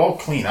 it'll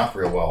clean up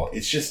real well.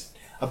 It's just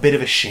a bit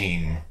of a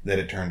shame that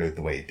it turned out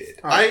the way it did.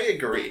 I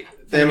agree.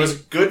 There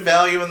was good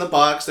value in the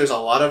box. There's a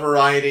lot of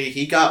variety.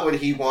 He got what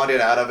he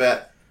wanted out of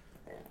it.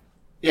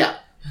 Yeah.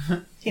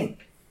 Him.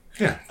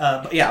 Yeah.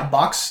 But yeah, a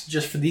box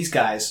just for these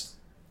guys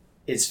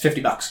is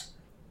 $50.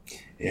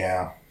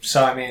 Yeah.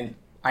 So, I mean,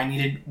 I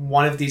needed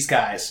one of these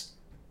guys,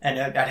 and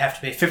I'd have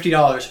to pay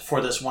 $50 for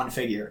this one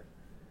figure,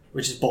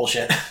 which is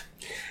bullshit.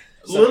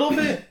 A little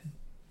bit.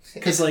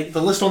 Because, like,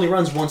 the list only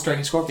runs one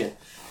Striking Scorpion.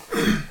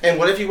 And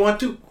what if you want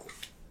to?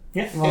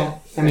 Yeah,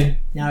 well, I mean,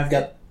 now I've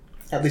got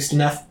at least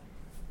enough.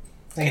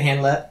 I can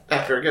handle that.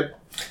 Very good.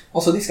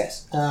 Also, these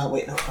guys.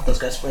 Wait, no, not those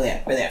guys. Where they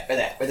at? Where they at? Where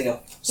they at? Where they go?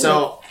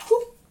 So,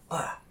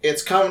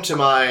 it's come to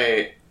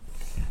my...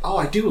 Oh,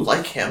 I do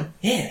like him.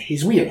 Yeah,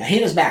 he's weird. I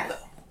hate his back, though.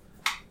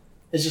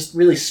 It's just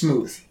really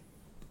smooth.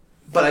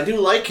 But I do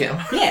like him.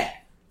 Yeah.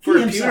 For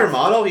He a pewter himself.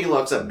 model, he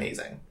looks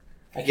amazing.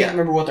 I can't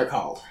remember what they're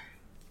called.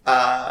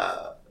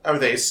 Are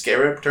they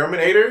Scarab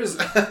Terminators?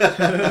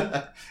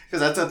 Because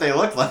that's what they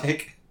look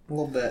like. A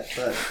little bit,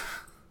 but...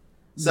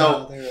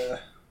 So, no,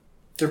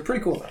 they're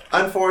pretty cool, though.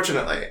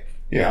 unfortunately,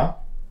 Yeah.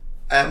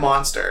 at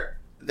Monster,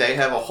 they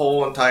have a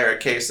whole entire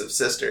case of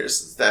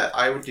sisters that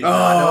I do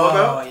not know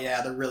about. Oh,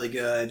 yeah, they're really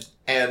good.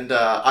 And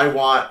I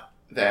want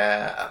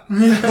them.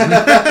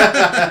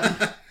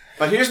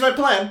 But here's my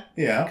plan.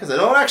 Yeah. Because I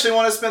don't actually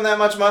want to spend that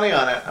much money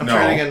on it. I'm No.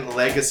 trading in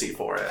Legacy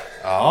for it.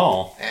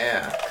 Oh.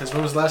 Yeah. Because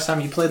when was the last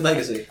time you played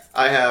Legacy?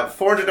 I have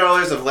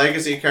 $400 of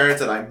Legacy cards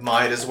that I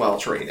might as well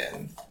trade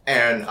in.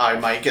 And I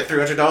might get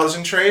 $300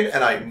 in trade,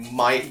 and I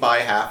might buy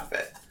half of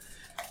it.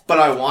 But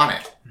I want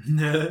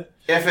it.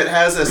 If it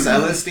has a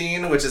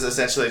Celestine, which is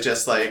essentially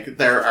just like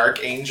their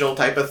Archangel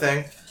type of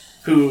thing,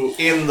 who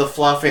in the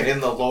fluff and in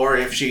the lore,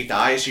 if she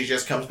dies, she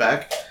just comes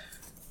back.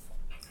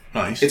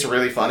 Nice. It's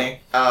really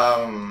funny.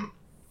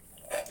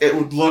 It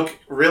would look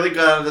really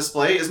good on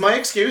display, is my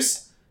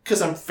excuse. Because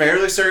I'm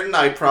fairly certain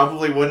I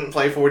probably wouldn't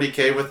play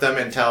 40k with them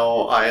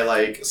until I,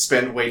 like,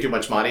 spend way too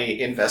much money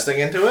investing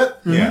into it.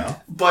 Yeah.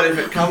 But if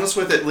it comes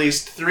with at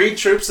least 3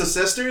 troops of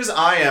sisters,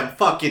 I am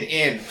fucking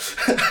in.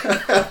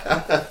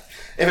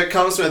 If it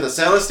comes with a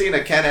Celestine,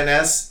 a Ken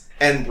NS,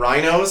 and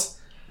Rhinos,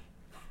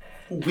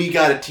 we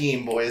got a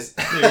team, boys.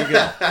 There you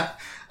go.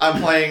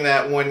 I'm playing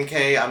that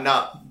 1k. I'm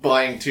not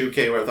buying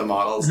 2k worth of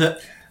models.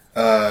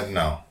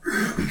 No.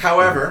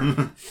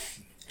 However,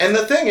 and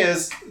the thing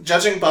is,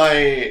 judging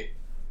by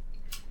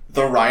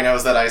the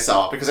Rhinos that I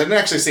saw, because I didn't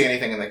actually see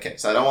anything in the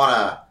case. I don't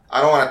want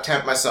to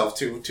tempt myself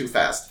too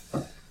fast.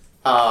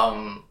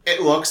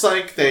 It looks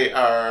like they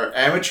are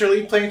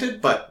amateurly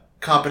painted, but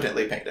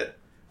competently painted.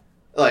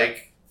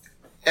 Like,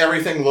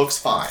 everything looks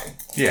fine.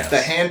 Yeah.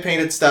 The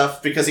hand-painted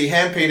stuff, because he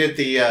hand-painted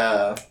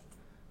the,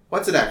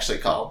 what's it actually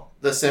called?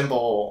 The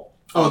symbol.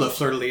 Oh, the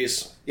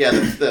fleur-de-lis. Yeah,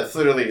 the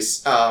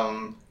fleur-de-lis.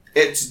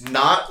 It's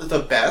not the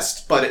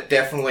best, but it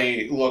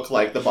definitely looked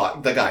like the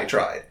guy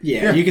tried.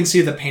 Yeah, you can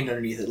see the paint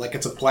underneath it. Like,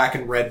 it's a black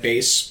and red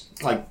base.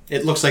 Like,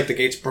 it looks like the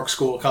Gates Brook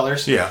School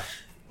colors. Yeah.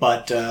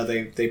 But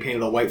they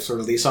painted a white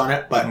fleur-de-lis on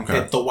it.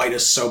 But the white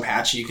is so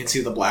patchy, you can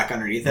see the black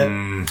underneath it.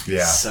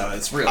 Yeah. So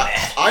it's really...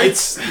 I'd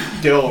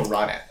still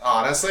run it,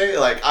 honestly.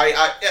 Like,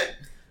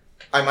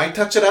 I might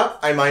touch it up.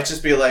 I might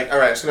just be like, all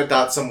right, I'm just going to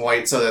dot some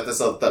white so that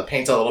the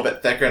paint's a little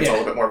bit thicker and it's a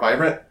little bit more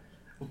vibrant.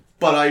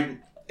 But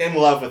I'm in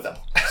love with them.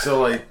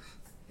 So, like,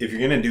 if you're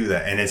going to do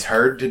that, and it's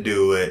hard to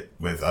do it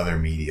with other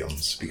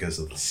mediums because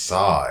of the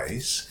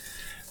size,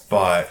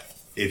 but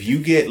if you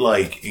get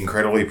like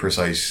incredibly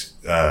precise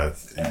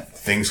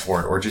things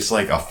for it, or just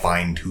like a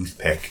fine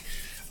toothpick,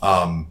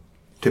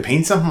 to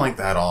paint something like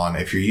that on,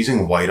 if you're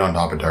using white on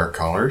top of dark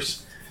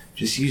colors,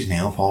 just use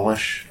nail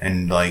polish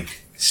and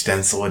like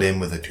stencil it in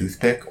with a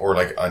toothpick or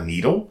like a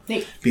needle,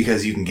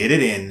 because you can get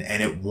it in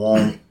and it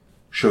won't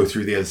show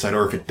through the other side,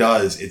 or if it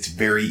does, it's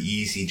very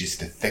easy just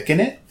to thicken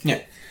it.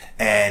 Yeah.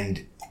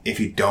 And if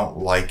you don't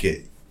like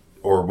it,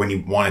 or when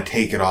you want to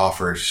take it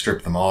off or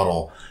strip the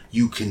model,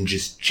 you can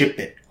just chip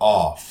it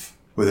off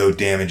without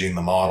damaging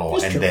the model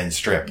then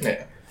strip.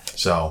 Yeah.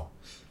 So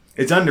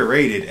it's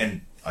underrated,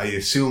 and I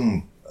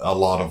assume a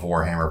lot of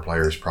Warhammer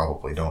players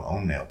probably don't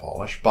own nail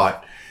polish,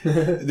 but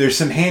there's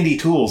some handy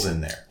tools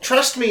in there.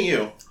 Trust me,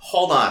 you.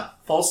 Hold on.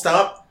 Full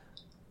stop.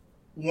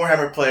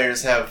 Warhammer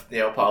players have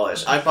nail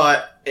polish. I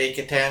bought a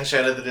Catan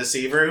Shadow the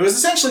Deceiver, who is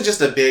essentially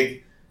just a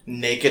big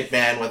naked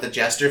man with a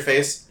jester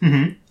face.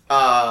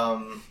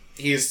 Mm-hmm.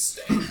 He's,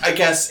 I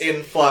guess,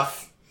 in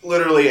fluff,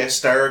 literally a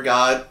star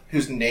god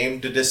who's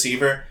named the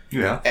Deceiver.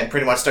 Yeah. And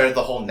pretty much started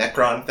the whole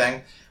Necron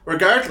thing.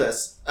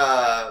 Regardless,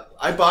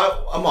 I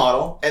bought a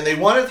model, and they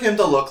wanted him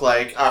to look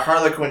like a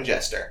Harlequin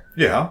jester.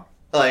 Yeah.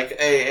 Like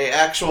a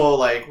actual,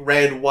 like,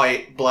 red,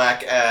 white,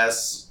 black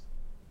ass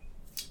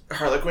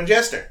Harlequin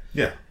jester.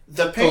 Yeah.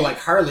 The paint, like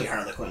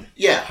Harlequin.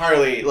 Yeah,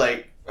 Harley,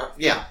 like,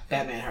 yeah.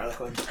 Batman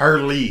Harlequin.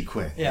 Harley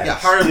Quinn. Yeah,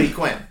 Harley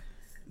Quinn.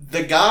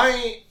 The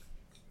guy,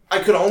 I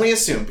could only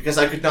assume, because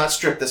I could not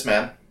strip this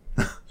man.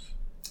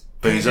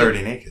 But he's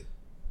already naked.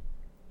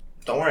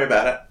 Don't worry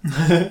about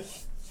it.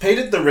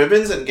 Painted the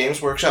ribbons in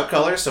Games Workshop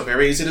colors, so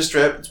very easy to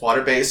strip. It's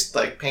water-based,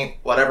 like paint,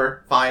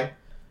 whatever, fine.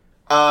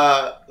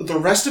 The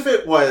rest of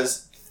it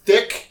was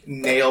thick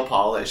nail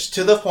polish,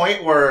 to the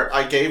point where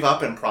I gave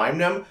up and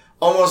primed him.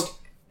 Almost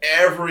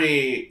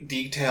every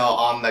detail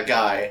on the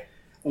guy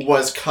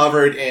was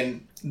covered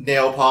in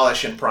nail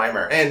polish and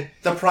primer. And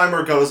the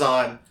primer goes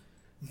on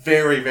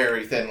very,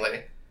 very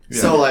thinly.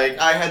 Yeah. So, like,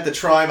 I had to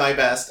try my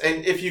best.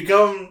 And if you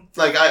go,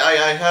 like,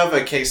 I have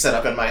a case set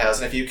up in my house,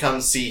 and if you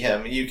come see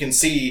him, you can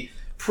see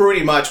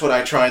pretty much what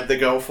I tried to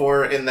go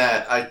for, in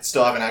that I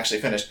still haven't actually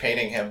finished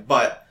painting him.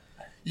 But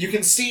you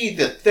can see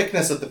the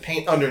thickness of the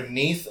paint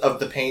underneath of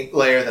the paint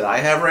layer that I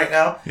have right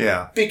now.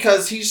 Yeah.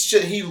 Because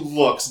he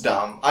looks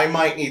dumb. I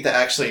might need to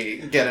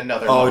actually get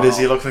another model. Does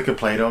he look like a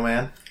Play-Doh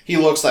man? He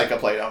looks like a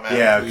Play-Doh man.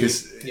 Yeah,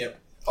 because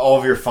all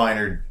of your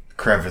finer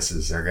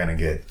crevices are going to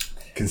get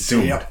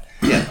consumed. Yep.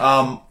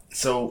 Yeah.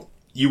 So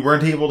you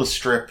weren't able to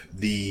strip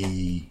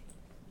the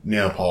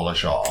nail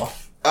polish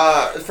off.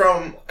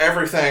 From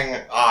everything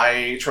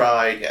I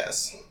tried,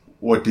 yes.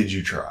 What did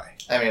you try?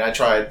 I mean, I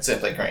tried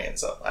Simply Green,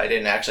 so I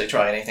didn't actually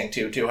try anything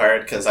too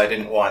hard, because I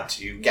didn't want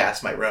to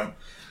gas my room.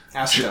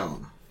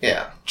 Acetone.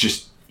 Yeah.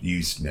 Just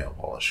use nail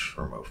polish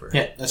remover.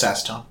 Yeah, that's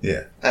acetone.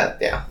 Yeah.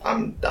 Yeah,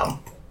 I'm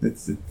dumb.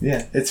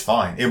 It's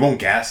fine. It won't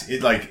gas.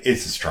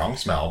 It's a strong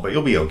smell, but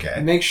you'll be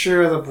okay. Make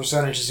sure the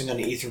percentage isn't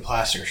going to eat through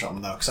plastic or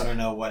something, though, because I don't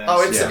know what.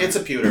 It's a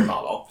pewter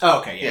model.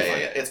 Oh, okay. Yeah,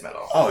 it's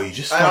metal. Oh, you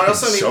just fucking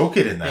soak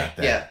it in that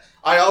thing. Yeah.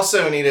 I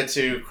also needed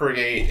to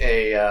create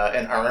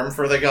an arm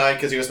for the guy,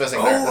 because he was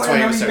missing there. That's why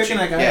he was so cheap.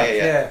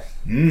 Yeah.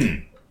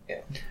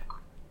 Yeah.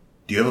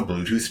 Do you have a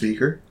Bluetooth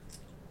speaker?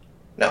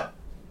 No.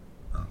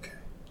 Okay.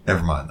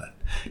 Never mind that.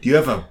 Do you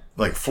have a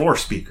floor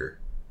speaker?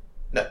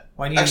 No.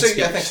 Why do you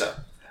actually, I think so.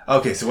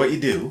 Okay, so what you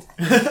do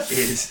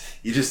is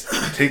you just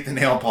take the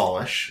nail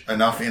polish,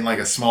 enough in like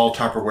a small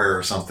Tupperware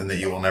or something that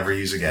you will never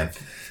use again.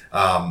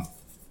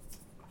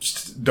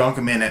 Just dunk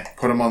them in it,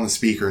 put them on the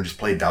speaker, and just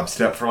play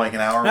dubstep for like an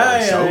hour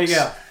while it soaks. There you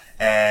go.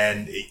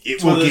 And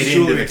it will get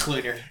into the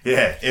cleaner.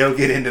 Yeah, it'll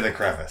get into the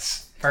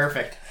crevice.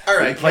 Perfect. All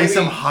right, play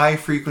some high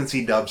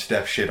frequency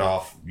dubstep shit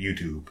off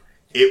YouTube.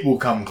 It will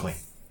come clean.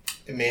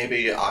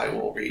 Maybe I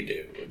will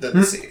redo the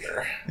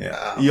Deceiver.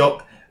 Yeah,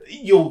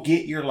 you'll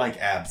get your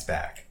abs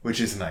back,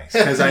 which is nice,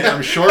 because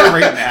I'm sure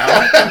right now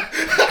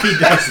he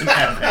doesn't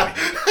have any.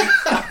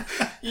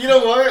 You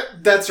know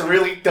what? That's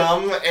really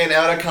dumb and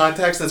out of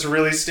context. That's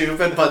really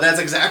stupid, but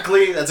that's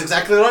exactly what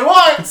I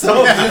want.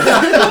 So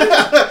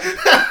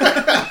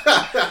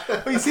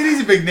well, you see,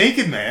 he's a big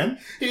naked man.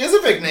 He is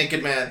a big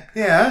naked man.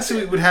 Yeah, so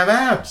he would have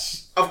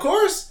abs. Of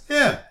course.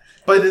 Yeah.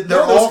 But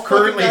they're all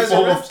currently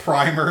full of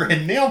primer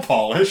and nail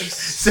polish,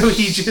 so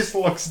he just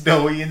looks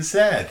doughy and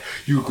sad.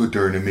 You could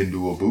turn him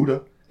into a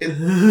Buddha.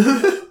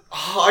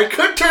 I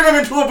could turn him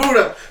into a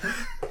Buddha.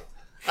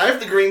 I have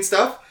the green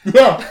stuff.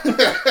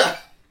 Yeah.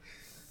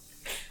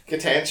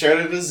 Catan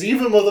Shadow the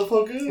Deceiver,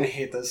 motherfucker. I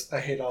hate this. I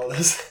hate all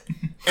this.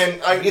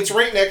 And it's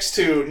right next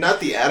to, not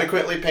the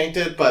adequately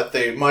painted, but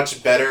the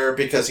much better,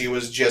 because he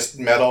was just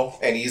metal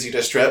and easy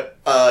to strip,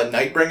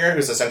 Nightbringer,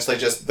 who's essentially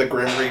just the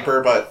Grim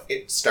Reaper, but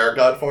it's Star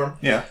God form.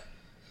 Yeah.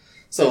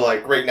 So,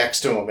 right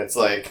next to him, it's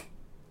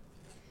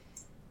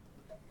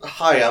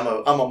hi, I'm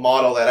a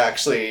model that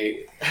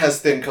actually has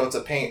thin coats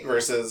of paint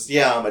versus,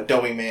 I'm a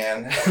doughy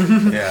man.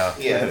 Yeah.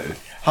 Yeah.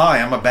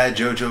 Hi, I'm a bad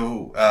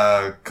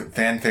JoJo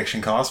fan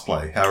fiction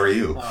cosplay. How are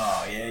you?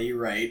 Oh, yeah, you're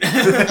right.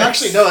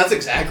 Actually, no, that's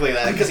exactly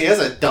that. Because he has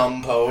a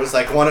dumb pose.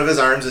 Like, one of his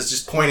arms is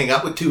just pointing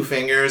up with 2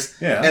 fingers.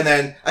 Yeah. And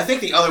then, I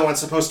think the other one's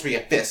supposed to be a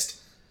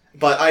fist.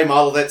 But I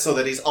modeled it so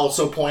that he's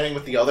also pointing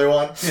with the other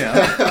one.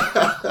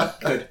 Yeah.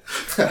 Good.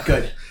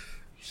 Good.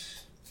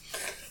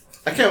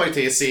 I can't wait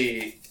till you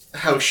see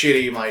how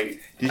shitty my Did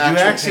you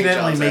actual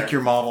accidentally paint jobs make are.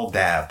 your model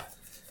dab?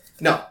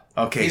 No.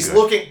 Okay, He's good.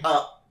 looking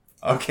up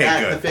Okay, at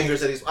good. the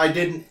fingers that he's... I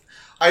didn't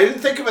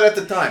think of it at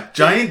the time.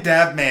 Giant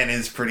Dab Man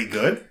is pretty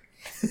good.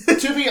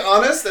 To be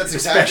honest, that's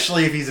exactly...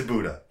 Especially if he's a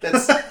Buddha.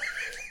 That's...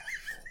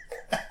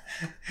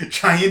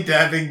 Giant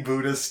dabbing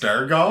Buddha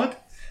star god?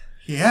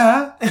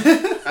 Yeah.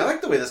 I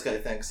like the way this guy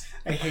thinks.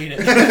 I hate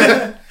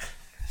it.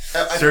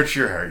 Search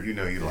your heart. You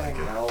know you like it.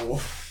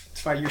 No.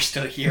 That's why you're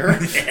still here.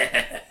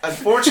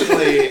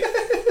 Unfortunately...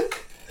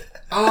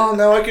 Oh,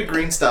 no, I could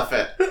green stuff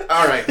it.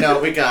 Alright,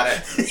 no, we got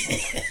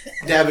it.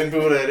 Dabbing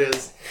Buddha it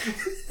is.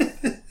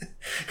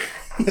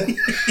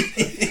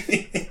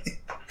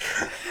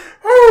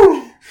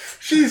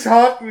 She's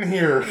hot in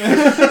here.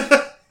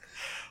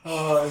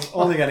 Oh, it's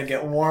only going to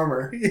get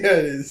warmer. Yeah,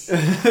 it is.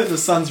 The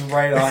sun's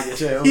right on you,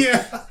 too.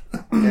 Yeah.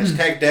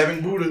 Hashtag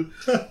dabbing Buddha.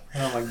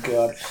 Oh, my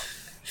God.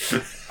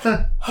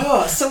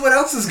 So what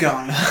else is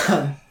going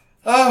on?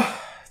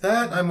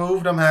 That I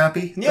moved. I'm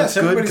happy. Yes, That's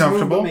good, everybody's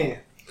comfortable. moved but me.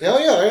 Oh,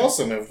 yeah, I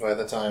also moved by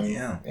the time.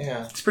 Yeah.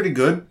 Yeah. It's pretty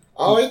good.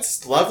 Oh,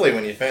 it's lovely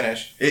when you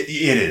finish. It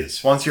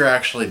is. Once you're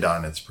actually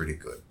done, it's pretty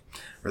good.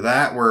 For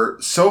that,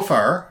 we're so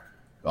far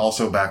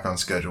also back on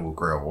schedule with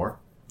Grail War.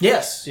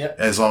 Yes, yep.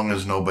 As long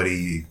as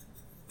nobody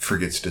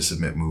forgets to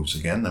submit moves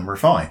again, then we're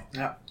fine.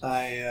 Yep.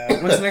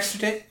 When's the next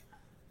date?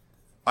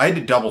 I had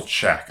to double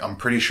check. I'm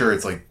pretty sure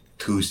it's like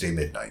Tuesday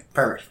midnight.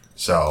 Perfect.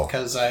 So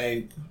Because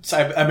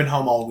I've been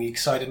home all week,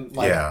 so I didn't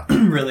Yeah.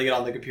 really get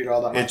on the computer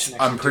all that much.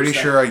 I'm pretty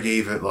sure I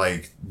gave it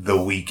like the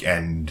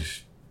weekend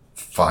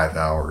 5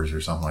 hours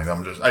or something like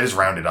that. I just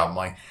rounded up. I'm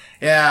like,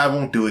 yeah, I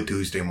won't do it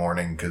Tuesday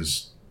morning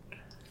because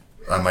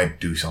I might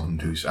do something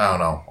Tuesday. I don't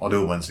know. I'll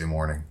do it Wednesday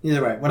morning.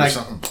 Either way, when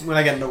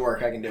I get into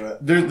work, I can do it.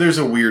 There's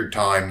a weird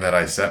time that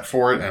I set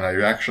for it, and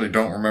I actually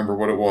don't remember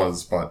what it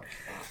was, but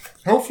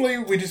hopefully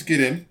we just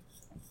get in,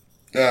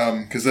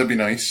 because that'd be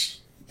nice.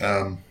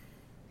 I'm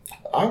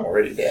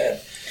already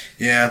dead.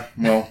 Yeah,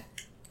 well,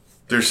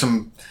 there's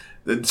someone,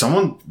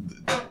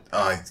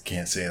 I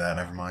can't say that,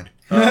 never mind.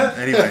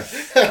 Anyway.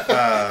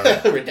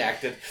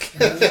 Redacted.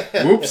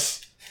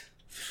 Whoops.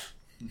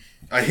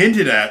 I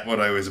hinted at what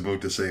I was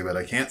about to say, but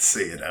I can't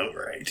say it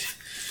outright.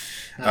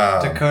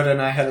 Dakota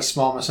and I had a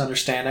small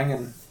misunderstanding,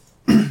 and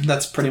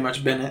that's pretty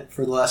much been it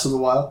for the last little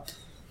while.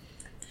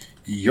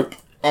 Yep.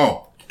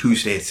 Oh,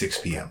 Tuesday at 6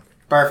 p.m.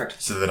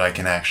 Perfect. So that I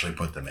can actually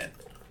put them in.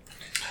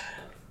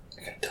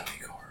 I got a dummy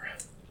core.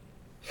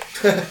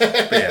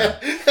 Yeah.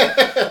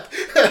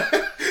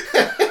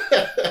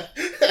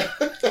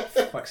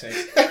 Fuck's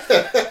sake.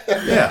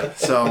 Yeah,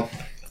 so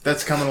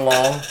that's coming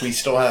along. We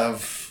still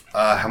have,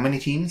 how many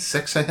teams?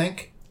 6, I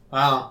think?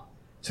 Wow.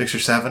 6 or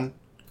 7?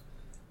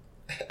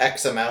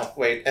 X amount.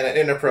 Wait, an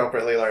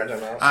inappropriately large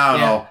amount. I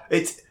don't know.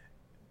 It's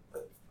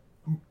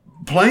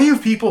plenty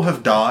of people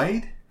have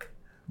died,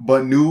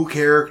 but new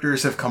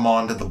characters have come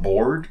onto the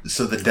board,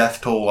 so the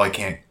death toll I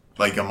can't,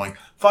 like, I'm like,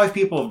 5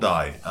 people have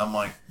died. I'm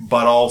like,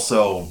 but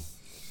also,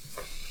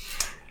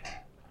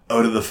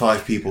 out of the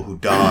 5 people who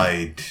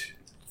died,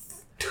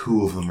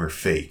 2 of them are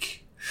fake.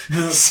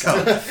 So,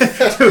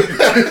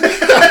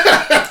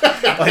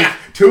 like,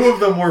 2 of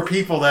them were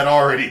people that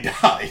already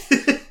died.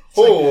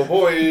 Oh,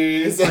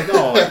 boys. Like,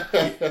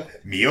 oh,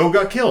 Mio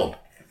got killed.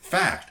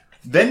 Fact.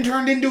 Then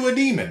turned into a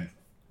demon.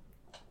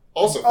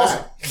 Also,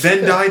 fact.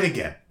 Then died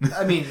again.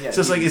 I mean, yeah.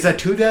 So it's like, is that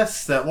 2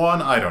 deaths? That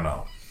 1? I don't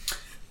know.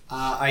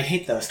 I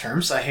hate those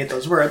terms. I hate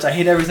those words. I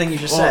hate everything you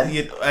just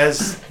said.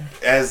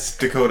 As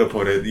Dakota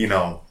put it,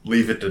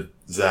 leave it to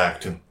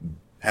Zach to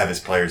have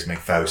his players make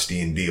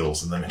Faustian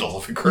deals in the middle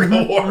of a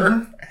Grail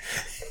War.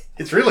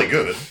 It's really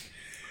good.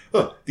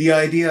 Look, the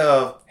idea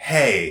of,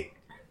 hey,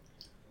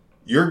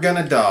 you're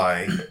gonna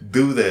die,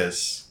 do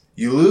this,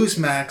 you lose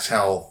max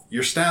health,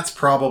 your stats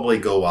probably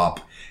go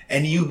up,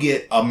 and you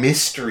get a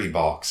mystery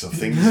box of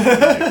things you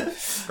can do,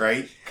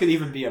 right? Could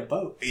even be a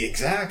boat.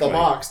 Exactly. The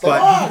box.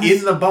 But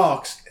in the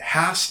box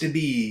has to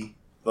be,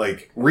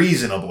 like,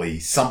 reasonably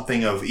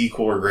something of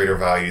equal or greater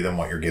value than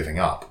what you're giving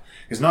up.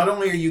 Because not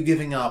only are you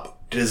giving up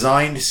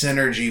designed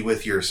synergy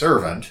with your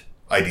servant,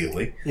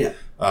 ideally, Yeah.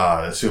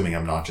 Assuming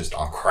I'm not just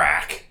on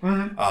crack,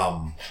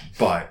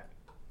 but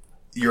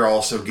you're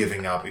also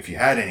giving up, if you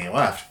had any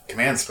left,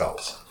 command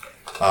spells.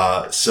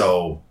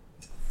 So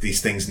these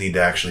things need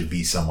to actually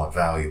be somewhat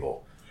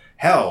valuable.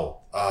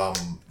 Hell,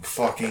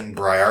 fucking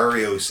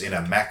Briarios in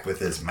a mech with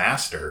his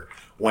master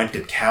went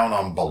to town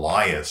on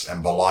Belias,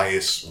 and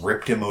Belias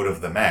ripped him out of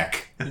the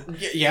mech.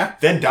 Yeah.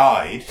 Then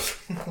died.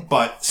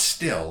 But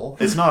still,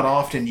 it's not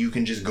often you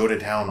can just go to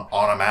town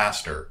on a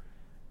master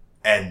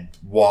and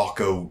walk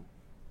out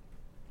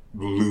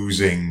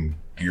losing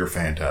your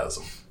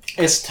phantasm.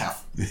 It's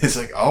tough. It's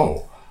like,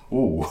 oh,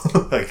 ooh.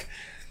 Like,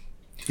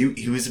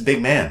 he was a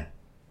big man.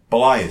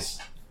 Belias.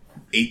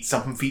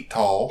 8-something feet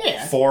tall.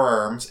 Yeah. 4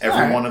 arms.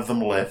 Every one of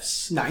them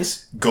lifts.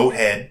 Nice. Goat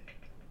head.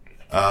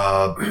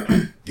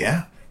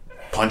 Yeah.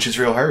 Punches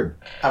real hard.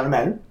 I would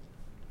imagine.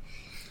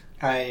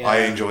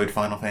 I enjoyed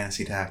Final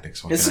Fantasy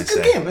Tactics. What it's can a I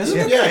good say? game. It's a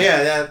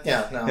good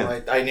Yeah.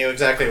 No, I knew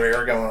exactly where you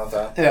were going with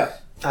that. Yeah.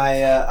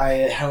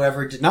 I,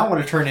 however, did not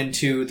want to turn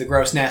into the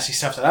gross, nasty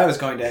stuff that I was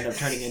going to end up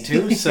turning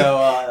into.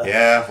 So,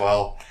 yeah,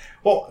 well,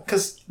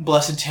 because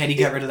blessed Teddy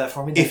got rid of that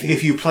for me.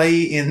 If you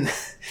play in,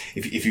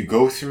 if you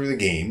go through the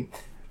game,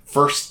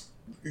 first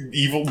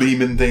evil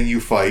demon thing you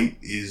fight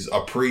is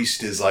a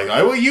priest is like,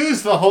 I will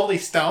use the holy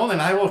stone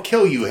and I will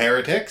kill you,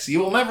 heretics. You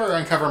will never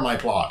uncover my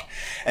plot.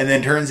 And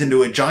then turns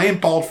into a giant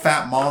bald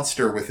fat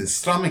monster with his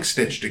stomach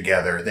stitched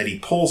together that he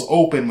pulls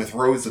open with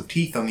rows of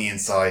teeth on the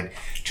inside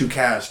to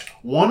cast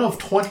one of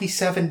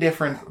 27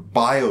 different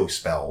bio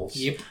spells.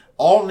 Yep.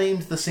 All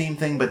named the same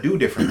thing but do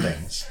different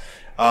things.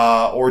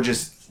 Or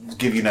just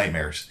give you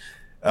nightmares.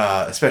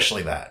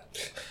 Especially that.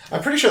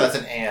 I'm pretty sure that's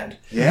an and.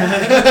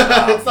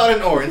 Yeah. It's not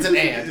an or, it's an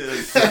and.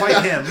 You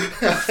fight him,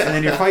 and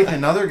then you're fighting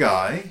another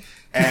guy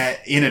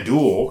in a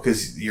duel,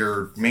 because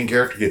your main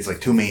character gets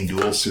like 2 main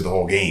duels through the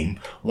whole game.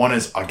 One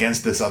is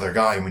against this other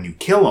guy, and when you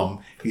kill him,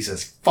 he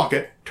says, fuck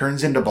it,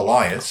 turns into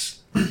Belias.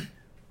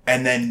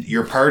 And then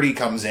your party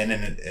comes in,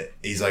 and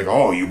he's like,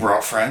 oh, you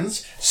brought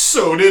friends?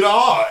 So did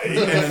I! And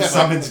then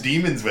summons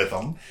demons with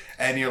him.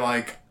 And you're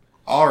like,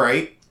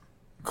 alright,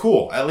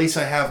 cool. At least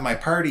I have my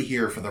party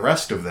here for the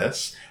rest of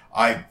this.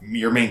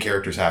 Your main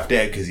character's half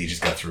dead because he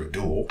just got through a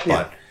duel.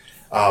 Yeah.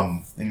 But,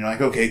 and you're like,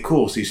 okay,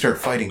 cool. So you start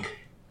fighting.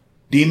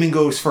 Demon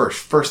goes first.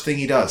 First thing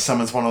he does,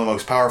 summons one of the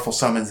most powerful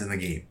summons in the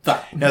game.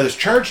 Now there's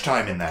charge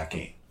time in that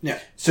game. Yeah.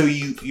 So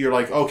you're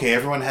like, okay,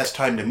 everyone has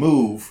time to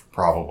move,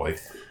 probably.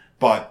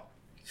 But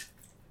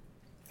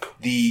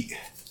the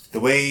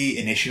way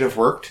initiative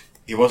worked,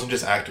 it wasn't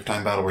just active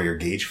time battle where your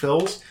gauge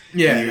fills.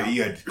 Yeah.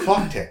 You had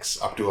clock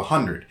ticks up to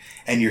 100.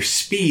 And your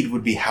speed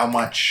would be how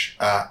much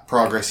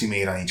progress you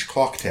made on each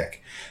clock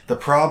tick. The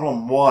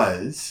problem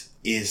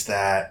is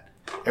that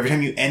every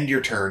time you end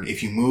your turn,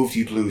 if you moved,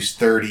 you'd lose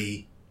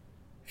 30,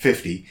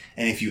 50.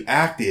 And if you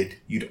acted,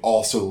 you'd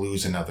also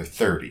lose another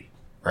 30,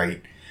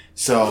 right?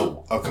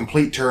 So a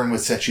complete turn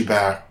would set you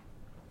back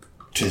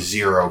to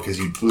 0 because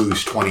you'd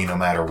lose 20 no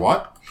matter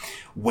what.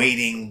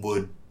 Waiting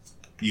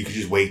you could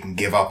just wait and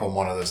give up on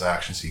one of those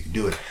actions so you could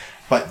do it.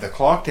 But the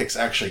clock ticks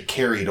actually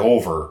carried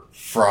over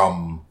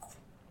from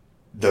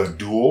the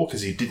duel,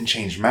 because you didn't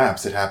change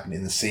maps. It happened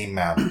in the same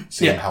map,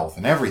 same health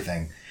and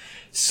everything.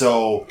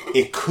 So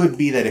it could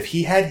be that if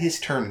he had his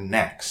turn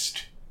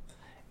next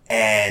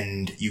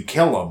and you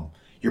kill him,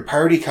 your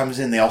party comes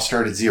in, they all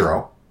start at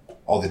 0.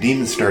 All the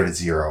demons start at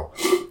 0.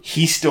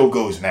 He still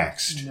goes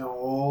next.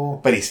 No.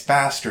 But he's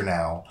faster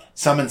now.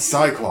 Summons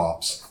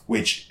Cyclops,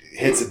 which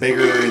hits a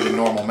bigger area than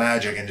normal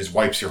magic and just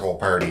wipes your whole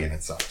party, and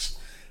it sucks.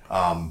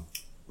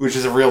 Which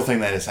is a real thing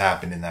that has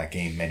happened in that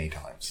game many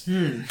times.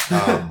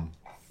 So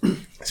you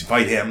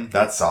fight him,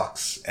 that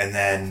sucks. And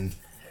then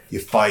you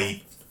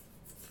fight,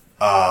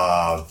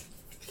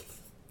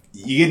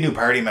 you get a new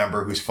party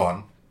member who's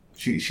fun.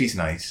 She's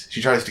nice.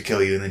 She tries to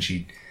kill you, and then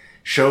she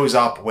shows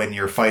up when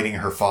you're fighting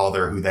her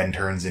father, who then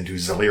turns into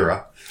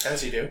Zalira.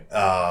 As you do.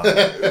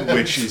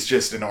 Which is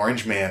just an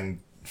orange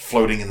man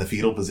floating in the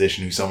fetal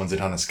position who summons a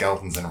ton of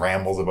skeletons and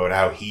rambles about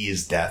how he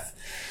is death.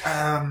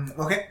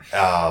 Okay.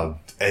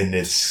 And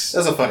it's...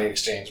 That's a funny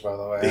exchange, by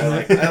the way.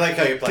 I like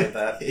how you played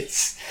that.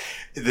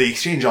 The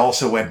exchange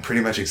also went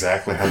pretty much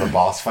exactly how the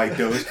boss fight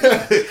goes.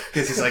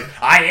 Because he's like,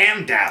 I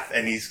am death!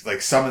 And he's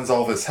like, summons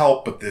all this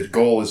help, but the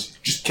goal is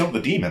just kill the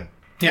demon.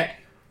 Yeah.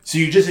 So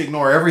you just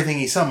ignore everything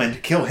he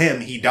summoned, kill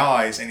him, he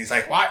dies, and he's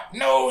like, what?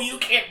 No, you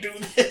can't do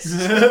this!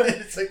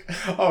 It's like,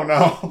 oh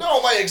no.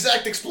 No, my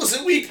exact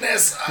explicit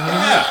weakness!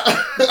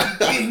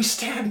 Being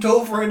stabbed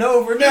over and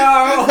over,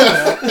 no!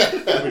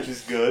 Which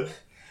is good.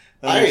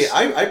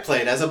 I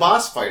played as a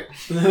boss fight.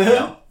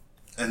 Yeah.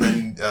 And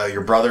then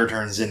your brother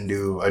turns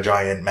into a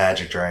giant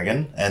magic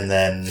dragon. And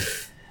then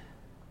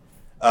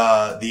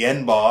the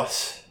end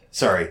boss...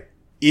 Sorry.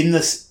 In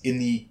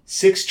the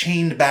 6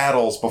 chained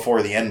battles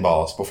before the end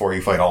boss, before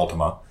you fight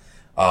Ultima,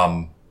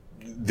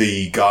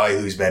 the guy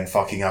who's been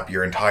fucking up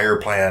your entire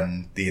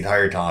plan the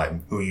entire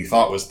time, who you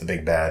thought was the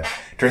big bad,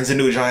 turns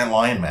into a giant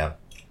lion man.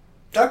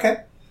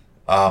 Okay.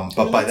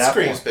 But by that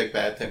screams point... big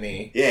bad to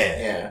me.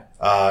 Yeah.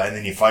 And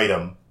then you fight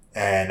him.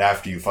 And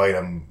after you fight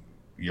him,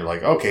 you're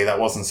like, okay, that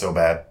wasn't so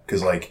bad.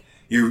 Because, like,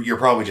 you're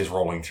probably just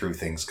rolling through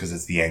things because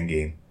it's the end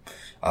game.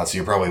 So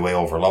you're probably way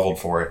over leveled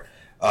for it.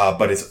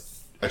 But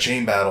it's a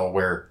chain battle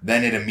where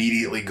then it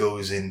immediately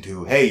goes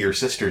into, hey, your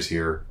sister's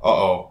here.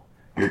 Uh-oh.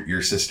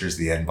 Your sister's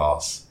the end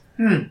boss.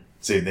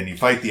 So then you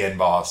fight the end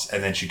boss,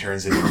 and then she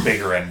turns into a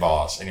bigger end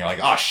boss. And you're like,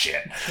 oh,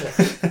 shit.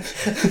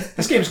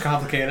 This game's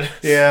complicated.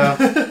 Yeah.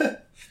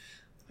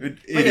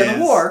 The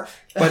war.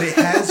 But it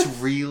has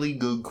really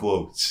good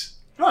quotes.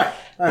 Right.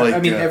 Like, I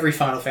mean, every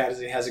Final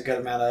Fantasy has a good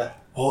amount of...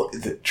 Well,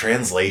 the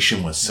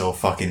translation was so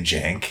fucking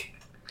jank.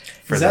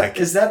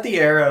 Is that the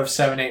era of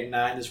 7, 8, and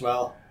 9 as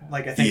well?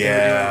 Like, I think they were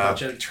doing a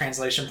bunch of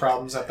translation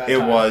problems at that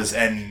time. It was,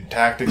 and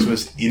Tactics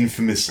was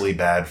infamously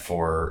bad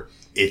for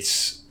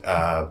its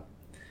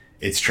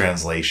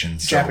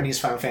translations. Japanese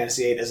Final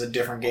Fantasy VIII is a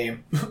different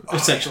game,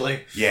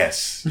 essentially.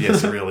 Yes,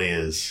 it really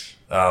is.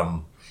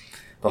 But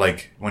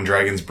like, when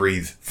dragons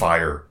breathe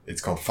fire,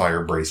 it's called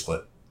Fire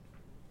Bracelet.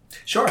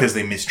 Sure. Because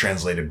they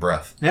mistranslated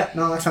breath. Yeah,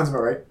 no, that sounds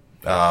about right.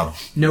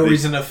 No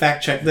reason to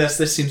fact check this.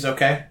 This seems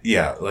okay.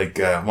 Yeah, like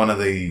one of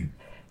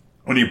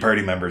your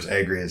party members,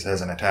 Agrias,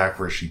 has an attack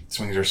where she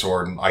swings her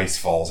sword and ice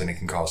falls and it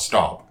can cause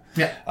stop.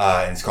 Yeah.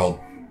 And it's called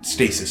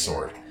Stasis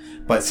Sword.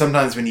 But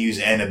sometimes when you use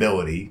an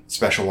ability,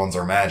 special ones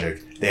or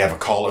magic, they have a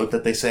call out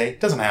that they say. It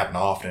doesn't happen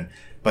often,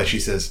 but she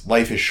says,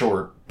 life is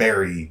short,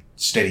 bury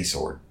Steady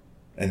Sword.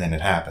 And then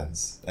it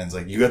happens. And it's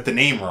like, you got the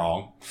name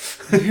wrong.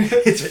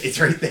 it's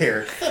right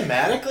there.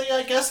 Thematically,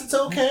 I guess it's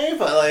okay,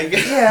 but like...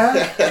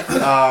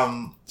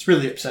 Yeah. It's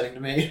really upsetting to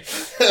me.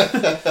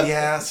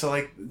 Yeah, so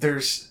like,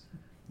 there's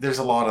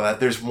a lot of that.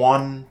 There's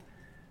one,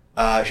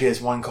 she has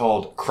one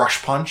called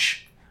Crush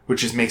Punch,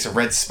 which just makes a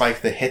red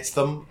spike that hits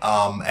them,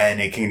 and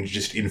it can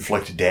just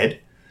inflict dead.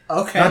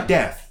 Okay. Not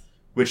death,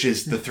 which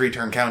is the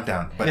 3-turn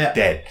countdown, but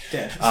dead.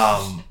 Dead.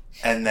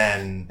 And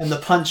then... And the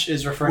punch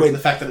is referring to the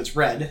fact that it's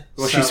red.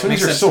 Well, she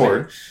swings her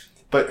sword,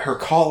 but her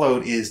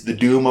call-out is the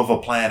doom of a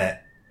planet,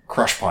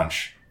 Crush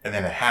Punch, and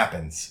then it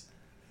happens.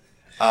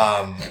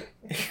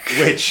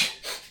 Which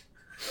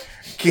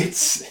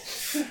gets...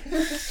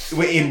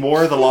 In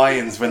War of the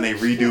Lions, when they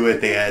redo it,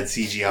 they add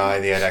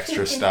CGI, they add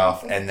extra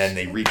stuff, and then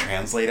they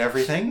retranslate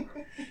everything.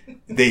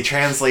 They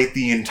translate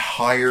the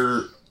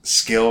entire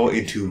skill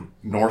into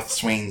North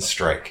Swain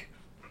Strike.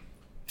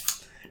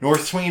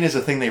 North Swain is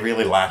a thing they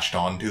really latched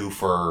onto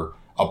for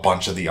a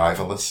bunch of the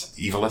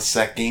Evilus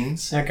set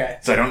games. Okay.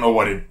 So I don't know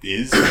what it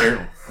is.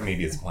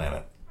 Maybe it's a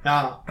planet.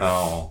 No.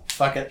 Oh.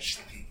 Fuck it.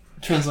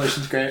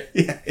 Translation's great.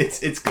 Yeah,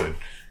 it's good.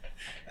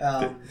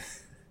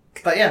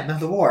 But yeah, no,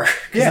 the war.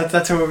 Yeah.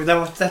 That's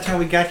how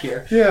we got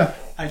here. Yeah.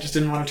 I just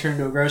didn't want to turn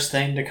into a gross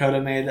thing. Dakota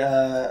made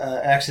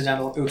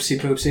accidental oopsie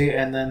poopsie,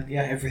 and then,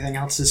 yeah, everything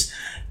else is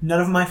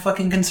none of my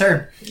fucking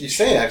concern. You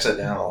say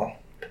accidental.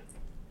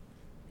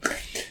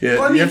 Yeah,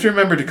 well, I mean, you have to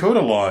remember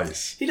Dakota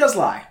lies. He does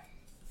lie.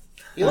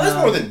 He lies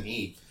more than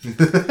me.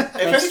 If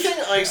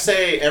anything, I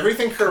say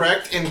everything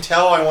correct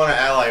until I want to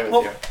ally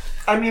with you.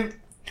 I mean...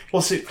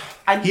 Well, see,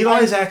 he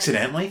lies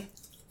accidentally.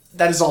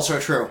 That is also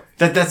true.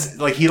 That's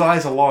like, he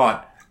lies a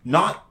lot.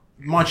 Not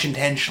much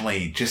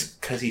intentionally, just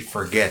because he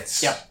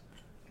forgets. Yep.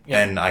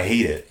 And I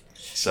hate it.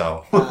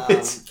 So, I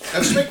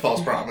just make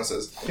false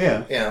promises.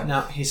 Yeah.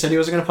 No, he said he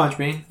wasn't going to punch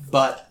me,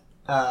 but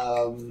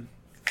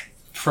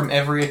from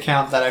every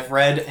account that I've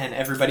read and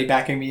everybody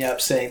backing me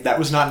up saying that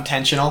was not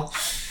intentional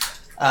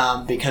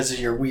because of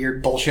your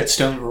weird bullshit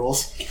stone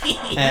rules.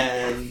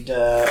 And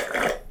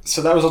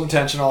so that was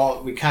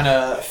unintentional. We kind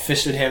of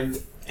fisted him.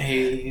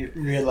 He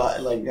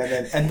realized, like,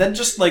 and then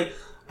just like,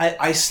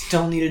 I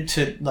still needed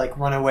to like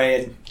run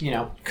away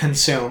and,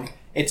 consume.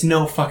 It's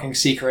no fucking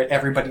secret.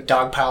 Everybody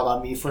dogpiled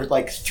on me for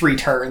like 3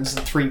 turns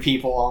and 3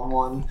 people on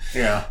one.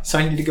 Yeah. So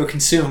I needed to go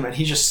consume, and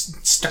he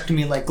just stuck to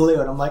me like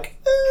glue. And I'm like,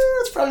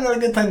 that's probably not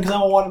a good thing because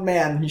I'm a wanted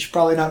man. You should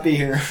probably not be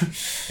here.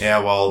 Yeah,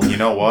 well, you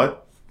know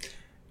what?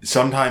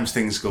 Sometimes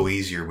things go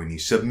easier when you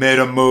submit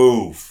a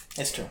move.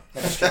 It's true.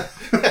 That's true.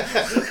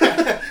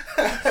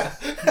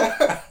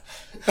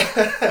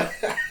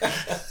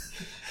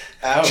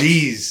 Ouch.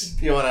 Jeez.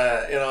 You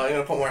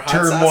wanna put more hot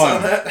Turn sauce 1,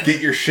 on that?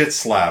 get your shit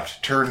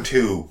slapped. Turn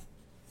 2.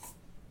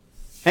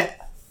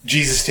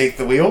 Jesus, take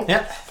the wheel.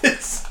 Yeah.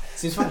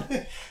 Seems fun.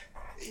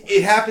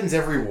 It happens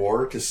every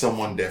war to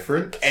someone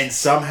different, and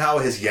somehow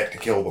has yet to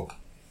kill them.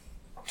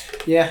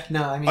 Yeah,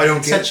 no, I mean,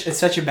 it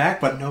sets you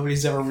back, but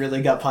nobody's ever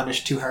really got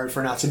punished too hard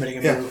for not submitting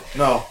a move.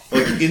 No.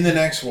 Like, in the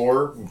next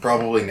war,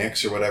 probably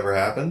Nyx or whatever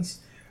happens,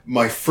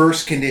 my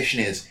first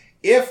condition is,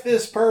 if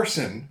this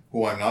person,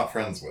 who I'm not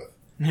friends with,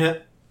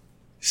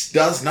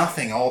 does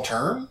nothing all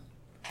turn,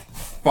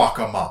 fuck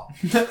him up.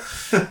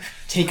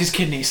 Take his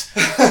kidneys.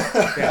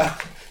 Yeah.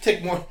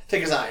 Take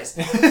his eyes.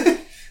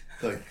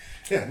 Like,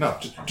 yeah, no,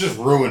 just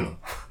ruin them.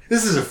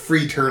 This is a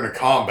free turn of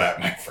combat,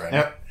 my friend.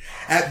 Yep.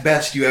 At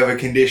best, you have a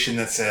condition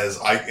that says,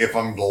 if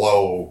I'm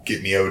below,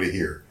 get me out of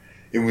here.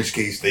 In which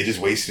case, they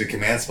just wasted a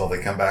command spell.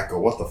 They come back and go,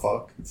 what the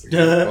fuck? It's like,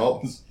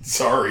 well,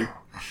 sorry.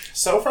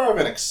 So far, I've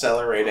been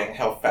accelerating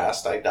how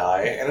fast I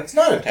die, and it's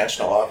not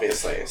intentional,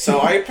 obviously. So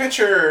I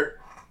picture...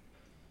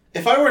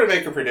 If I were to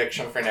make a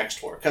prediction for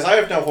next war, because I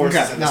have no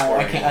horses in this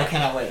war anymore. I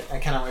cannot wait. I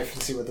cannot wait to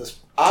see what this...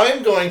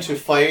 I'm going to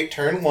fight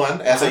turn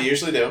 1, as I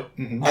usually do,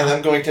 and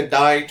I'm going to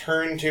die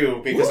turn 2,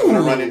 because I'm going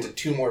to run into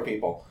 2 more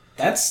people.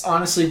 That's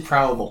honestly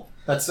probable.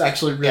 That's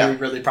actually really,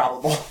 really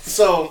probable.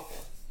 So,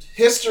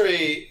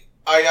 history,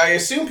 I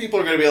assume people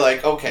are going to be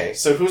like, okay,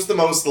 so who's the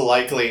most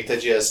likely to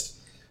just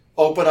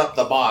open up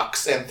the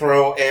box and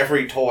throw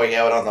every toy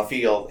out on the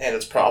field? And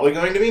it's probably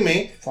going to be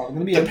me, Probably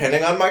going to be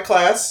depending on my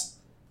class.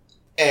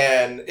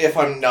 And if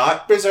I'm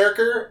not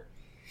Berserker,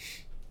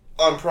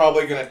 I'm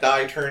probably going to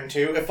die turn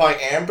 2. If I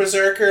am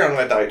Berserker, I'm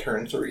going to die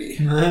turn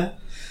 3.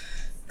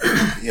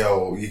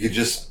 Yo, you could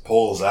just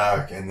pull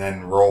Zack and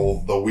then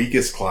roll the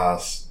weakest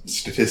class,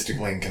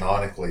 statistically and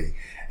canonically,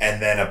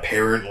 and then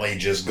apparently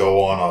just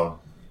go on a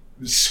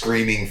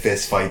screaming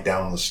fist fight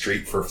down the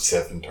street for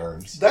 7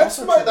 turns. That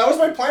was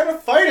my plan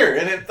with Fighter,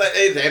 and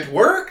it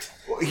worked.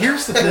 Well,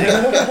 here's the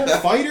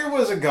thing. Fighter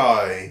was a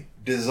guy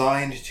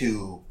designed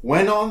to,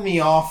 when on the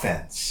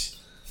offense,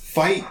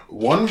 fight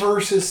 1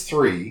 versus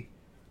 3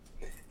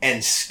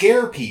 and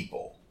scare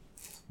people,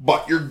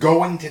 but you're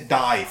going to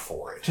die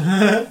for it.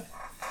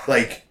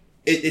 Like,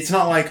 it's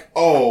not like,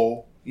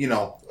 oh, you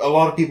know, a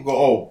lot of people go,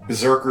 oh,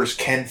 Berserkers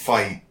can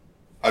fight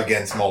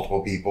against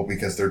multiple people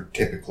because they're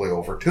typically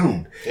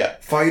overtuned. Yeah.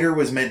 Fighter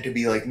was meant to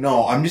be like,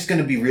 no, I'm just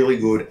going to be really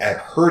good at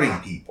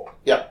hurting people.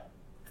 Yeah.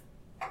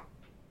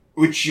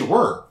 Which you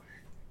were.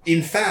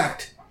 In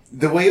fact,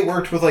 the way it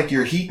worked with, like,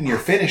 your heat and your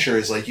finisher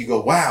is, like, you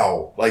go,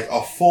 wow, like,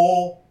 a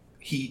full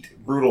heat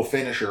brutal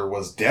finisher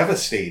was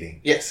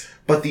devastating. Yes.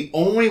 But the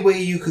only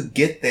way you could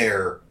get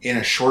there in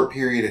a short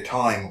period of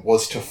time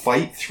was to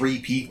fight 3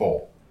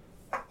 people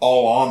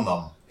all on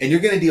them. And you're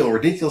going to deal a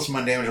ridiculous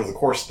amount of damage over the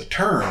course of the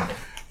turn,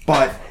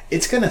 but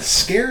it's going to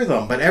scare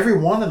them. But every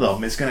one of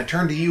them is going to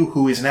turn to you,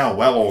 who is now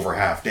well over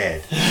half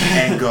dead,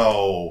 and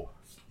go,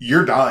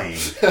 you're dying.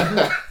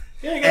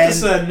 Yeah, I got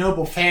this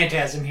noble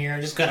phantasm here.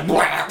 I'm just gonna...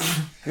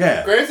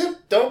 Yeah. Granted,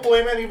 don't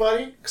blame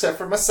anybody except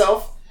for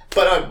myself,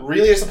 but I'm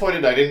really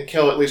disappointed I didn't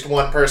kill at least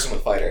one person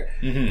with Fighter.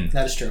 Mm-hmm.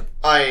 That is true.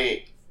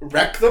 I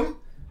wrecked them.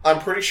 I'm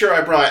pretty sure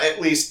I brought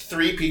at least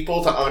 3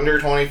 people to under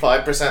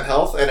 25%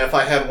 health, and if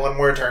I had one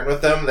more turn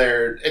with them,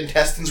 their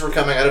intestines were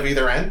coming out of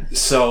either end.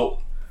 So,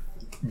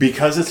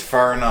 because it's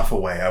far enough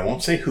away, I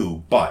won't say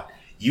who, but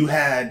you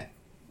had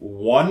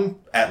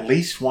at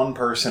least one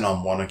person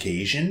on one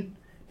occasion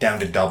down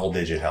to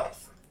double-digit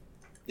health.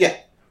 Yeah.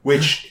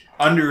 Which,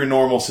 under a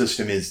normal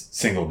system, is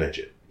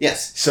single-digit.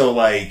 Yes. So,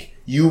 like,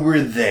 you were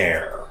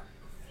there.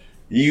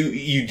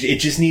 It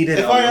just needed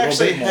a little bit more. If I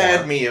actually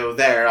had Mio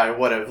there, I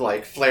would have,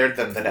 like, flared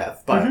them to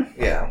death. But,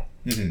 yeah.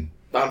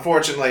 Mm-hmm.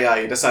 Unfortunately,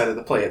 I decided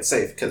to play it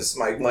safe, because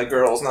my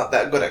girl's not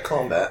that good at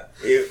combat.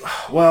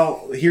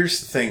 Well, here's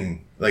the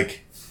thing.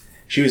 Like,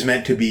 she was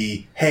meant to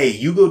be, hey,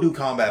 you go do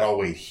combat, I'll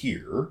wait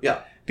here.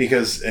 Yeah.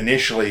 Because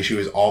initially she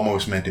was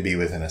almost meant to be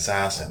with an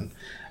assassin.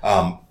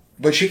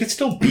 But she could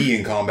still be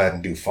in combat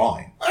and do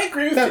fine. I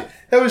agree with you.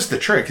 That was the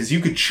trick, is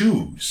you could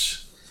choose.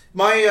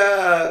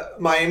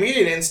 My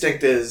immediate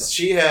instinct is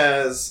she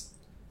has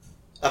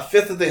a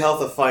 5th of the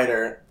health of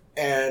Fighter,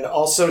 and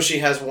also she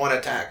has 1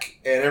 attack,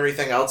 and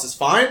everything else is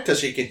fine because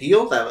she can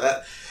heal.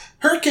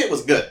 Her kit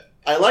was good.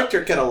 I liked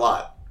her kit a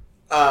lot.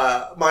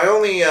 My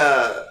only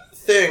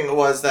thing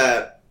was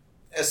that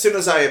as soon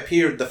as I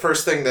appeared, the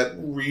first thing that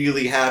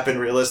really happened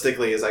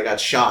realistically is I got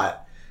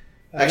shot.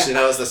 Actually,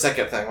 that was the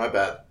second thing. My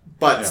bad.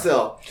 But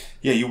still.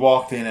 Yeah, you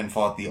walked in and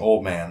fought the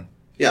old man.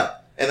 Yeah.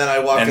 And then I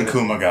walked in. And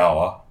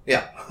Kumagawa.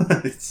 Yeah.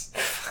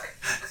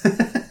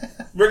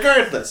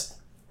 Regardless,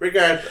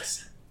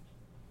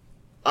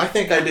 I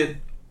think I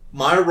did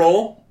my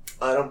role.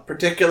 I don't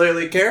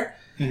particularly care.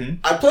 Mm-hmm.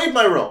 I played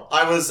my role.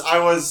 I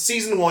was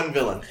season 1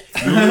 villain.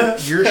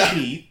 Your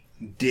sheet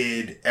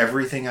did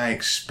everything I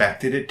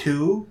expected it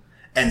to,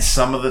 and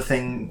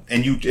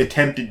and you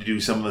attempted to do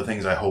some of the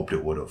things I hoped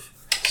it would have.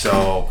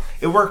 So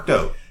it worked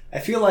out. I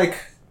feel like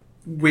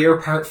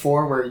we're part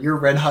 4 where you're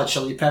Red Hot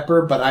Chili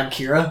Pepper, but I'm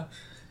Kira.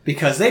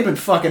 Because they've been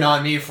fucking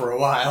on me for a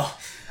while.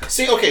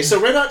 See, okay,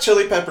 so Red Hot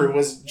Chili Pepper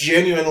was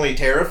genuinely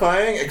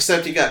terrifying,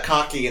 except he got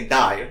cocky and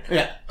died.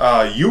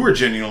 Yeah. You were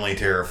genuinely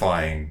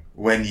terrifying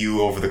when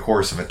you, over the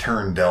course of a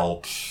turn,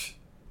 dealt...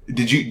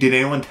 Did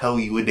anyone tell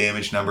you a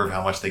damage number of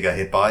how much they got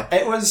hit by?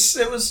 There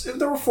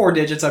were 4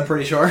 digits, I'm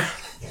pretty sure.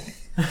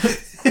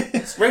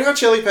 Red Hot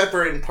Chili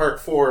Pepper in part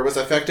 4 was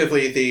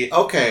effectively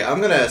okay, I'm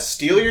gonna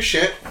steal your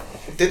shit.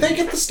 Did they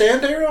get the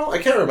stand arrow? I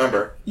can't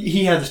remember.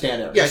 He had the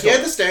stand arrow. Yeah, he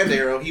had the stand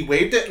arrow. He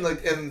waved it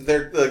in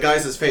the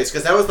guy's face,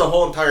 because that was the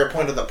whole entire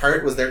point of the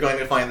part, was they're going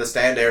to find the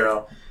stand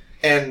arrow.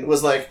 And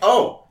was like,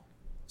 oh,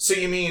 so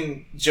you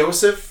mean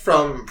Joseph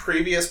from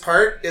previous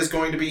part is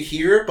going to be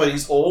here, but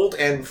he's old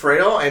and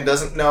frail and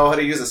doesn't know how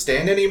to use a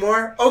stand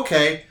anymore?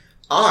 Okay,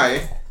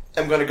 I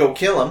am going to go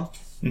kill him.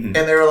 Mm-hmm. And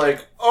they were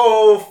like,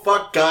 oh,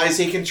 fuck, guys,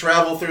 he can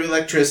travel through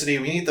electricity.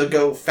 We need to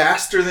go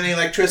faster than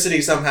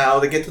electricity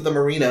somehow to get to the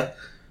marina.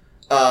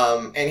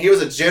 And he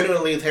was a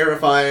genuinely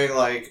terrifying,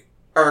 like,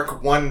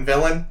 Arc 1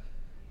 villain.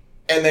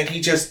 And then he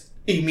just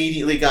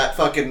immediately got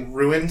fucking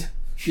ruined.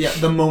 Yeah,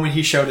 the moment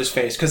he showed his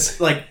face. Because,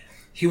 like,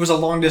 he was a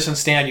long-distance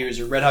stand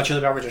user. Red Hot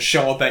Chili Pepper would just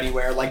show up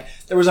anywhere. Like,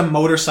 there was a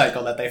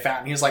motorcycle that they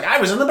found. He was like, I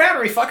was in the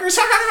battery, fuckers!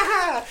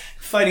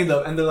 Fighting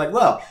them. And they're like,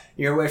 well,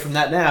 you're away from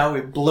that now.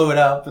 We blew it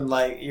up, and,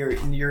 like,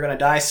 you're gonna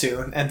die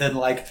soon. And then,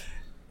 like,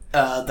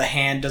 the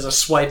hand does a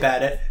swipe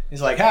at it.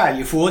 He's like,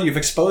 you fool, you've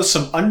exposed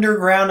some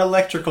underground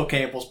electrical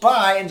cables.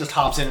 Bye! And just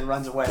hops in and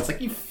runs away. It's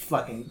like, you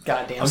fucking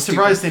goddamn I'm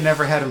surprised they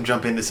never had him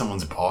jump into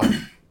someone's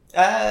pod.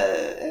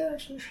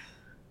 Don't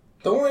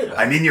worry about it.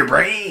 I'm in your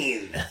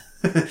brain!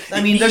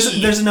 I mean,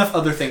 there's enough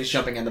other things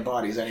jumping into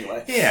bodies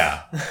anyway.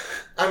 Yeah.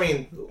 I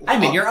mean...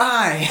 I'm in your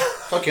eye!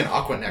 Fucking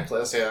Aqua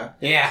necklace, yeah.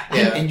 Yeah,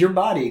 I'm in your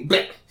body.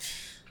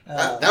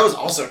 That was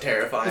also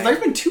terrifying. There's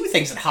been 2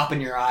 things that hop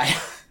in your eye.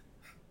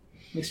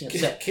 Makes me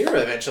upset.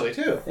 Kira eventually,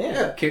 too.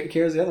 Yeah.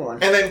 Kira's the other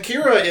one. And then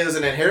Kira is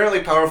an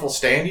inherently powerful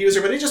stand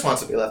user, but he just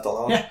wants to be left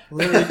alone. Yeah,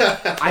 literally.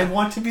 I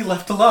want to be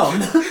left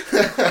alone.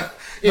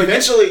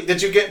 Eventually,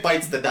 did you get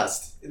bites the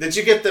dust? Did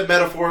you get the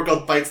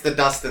metaphorical bites the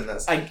dust in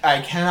this?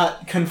 I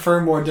cannot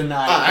confirm or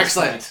deny.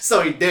 Excellent. Point.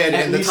 So he did,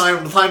 and the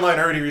timeline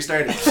already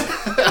restarted.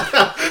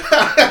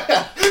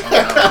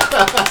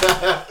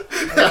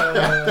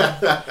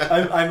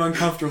 I'm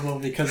uncomfortable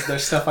because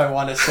there's stuff I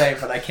want to say,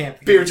 but I can't.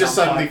 Beer just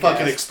suddenly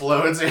fucking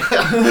explodes.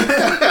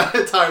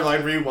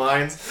 Timeline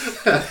rewinds.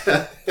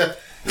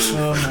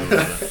 Oh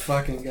my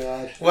fucking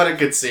god. What a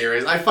good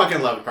series. I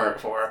fucking loved Part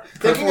 4.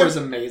 Part 4 is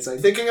amazing.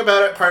 Thinking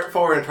about it, Part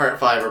 4 and Part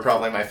 5 are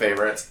probably my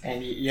favorites.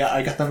 And yeah,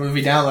 I got the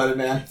movie downloaded,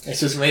 man.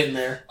 It's just waiting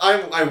there.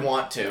 I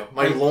want to.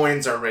 My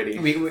loins are ready.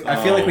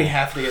 I feel like we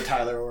have to get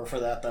Tyler over for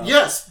that, though.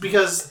 Yes,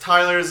 because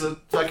Tyler's a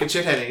fucking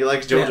shithead and he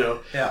likes JoJo.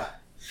 Yeah.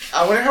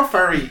 I wonder how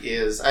far he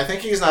is. I think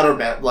he's not a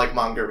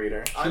manga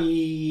reader.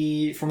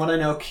 From what I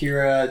know,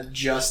 Kira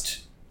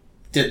just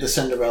did the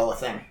Cinderella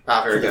thing.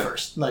 Very good.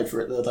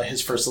 For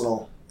his first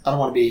little, I don't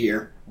want to be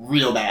here,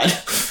 real bad.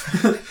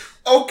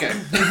 Okay.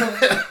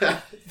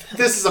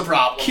 This is a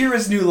problem.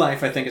 Kira's New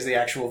Life, I think, is the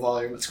actual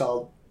volume it's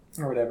called,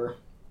 or whatever.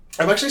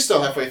 I'm actually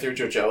still halfway through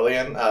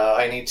JoJolion.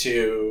 I need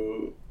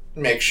to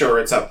make sure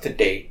it's up to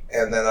date,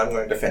 and then I'm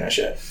going to finish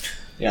it.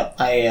 Yeah,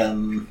 I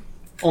am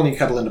only a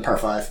couple into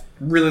Part 5.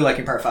 Really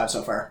liking Part 5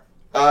 so far.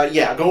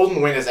 Yeah,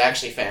 Golden Wind is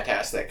actually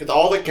fantastic.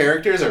 All the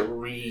characters are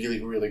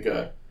really, really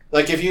good.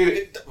 Like,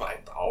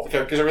 all the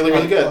characters are really,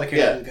 really good.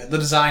 Really good. The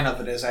design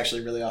of it is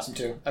actually really awesome,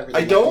 too. I really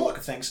like the look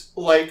of things.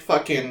 Like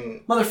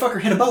fucking...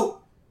 Motherfucker, hit a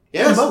boat!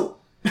 Yes. Hit a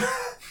boat!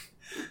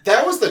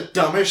 That was the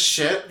dumbest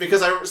shit,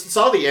 because I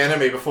saw the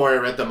anime before I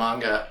read the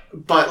manga,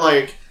 but,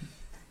 like,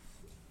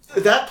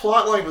 that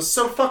plotline was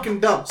so fucking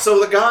dumb. So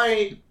the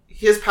guy,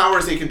 his power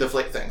is he can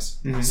deflate things.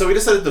 Mm-hmm. So he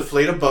decided to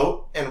deflate a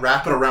boat and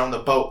wrap it around the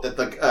boat that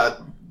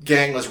the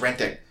gang was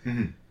renting.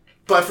 Mm-hmm.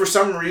 But for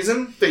some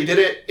reason, they did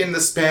it in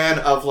the span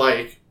of,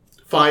 like,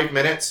 5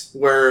 minutes,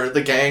 where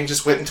the gang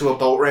just went into a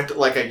boat rental,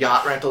 like a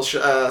yacht rental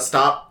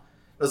stop.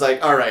 It was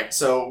like, alright,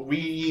 so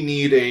we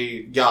need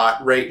a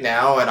yacht right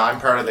now, and I'm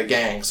part of the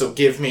gang, so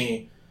give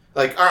me,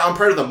 like, I'm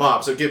part of the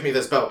mob, so give me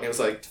this boat. And it was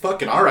like,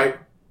 fucking alright.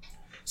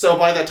 So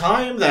by the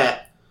time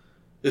that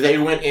they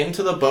went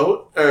into the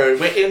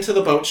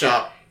boat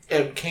shop,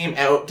 and came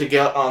out to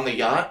get on the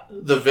yacht,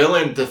 the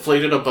villain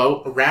deflated a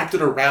boat, wrapped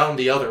it around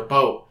the other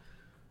boat,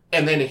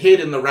 and then hid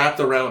in the wrapped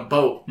around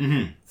boat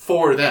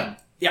for them.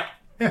 Yeah.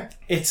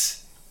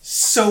 It's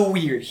so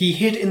weird. He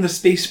hid in the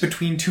space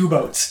between 2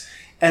 boats.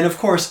 And of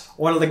course,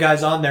 one of the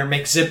guys on there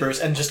makes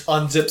zippers and just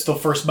unzips the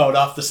first boat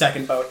off the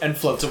second boat and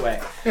floats away.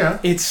 Yeah.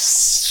 It's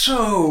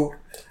so...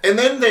 And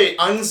then they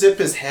unzip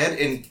his head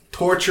and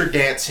torture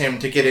dance him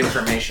to get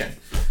information.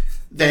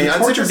 The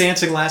torture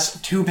dancing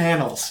lasts 2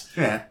 panels.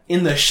 Yeah.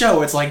 In the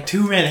show, it's like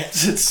 2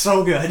 minutes. It's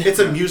so good. It's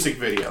a music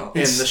video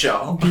in the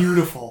show.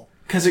 Beautiful.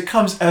 Because it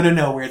comes out of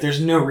nowhere. There's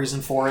no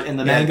reason for it in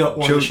the manga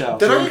or the show.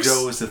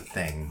 JoJo is a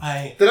thing.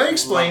 Did I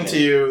explain to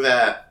you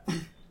that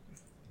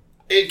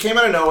it came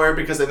out of nowhere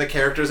because in the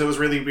characters it was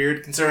really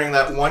weird, considering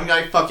that one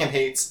guy fucking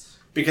hates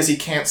because he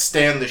can't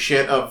stand the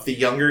shit of the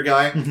younger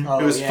guy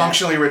who's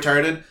functionally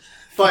retarded.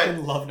 But I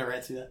love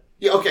Narantia.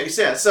 Yeah, okay,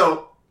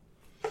 so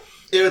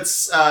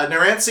it's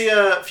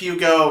Narantia,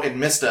 Fugo, and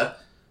Mista.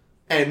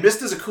 And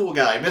Mista's a cool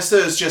guy. Mista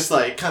is just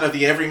like kind of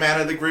the everyman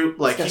of the group.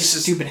 Like he's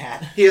just stupid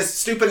hat. He has a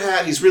stupid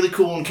hat. He's really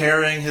cool and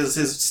caring. His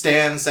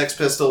stand, Sex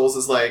Pistols,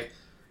 is like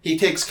he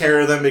takes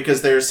care of them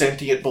because they're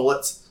sentient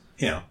bullets.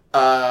 Yeah.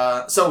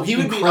 So he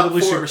would be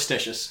incredibly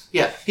superstitious.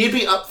 Yeah, he'd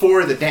be up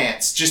for the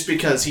dance just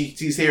because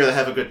he's here to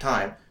have a good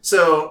time.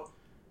 So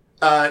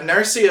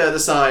Narcia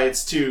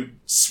decides to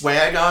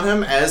swag on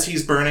him as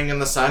he's burning in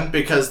the sun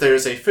because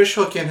there's a fish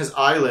hook in his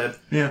eyelid.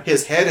 Yeah.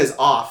 His head is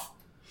off.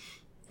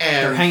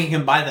 And they're hanging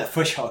him by that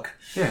fish hook.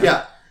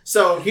 Yeah.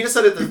 So he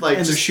decided to like...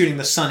 And they're shooting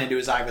the sun into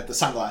his eye with the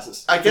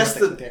sunglasses. I guess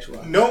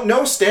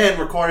no stand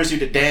requires you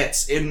to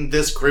dance in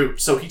this group.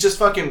 So he just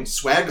fucking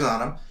swags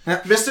on him.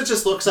 Yep. Mista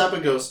just looks up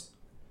and goes,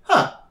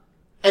 huh.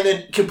 And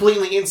then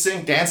completely in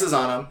sync dances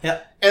on him.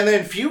 Yep. And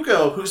then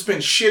Fugo, who's been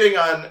shitting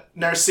on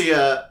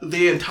Narcia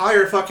the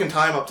entire fucking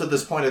time up to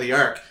this point of the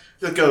arc,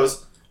 that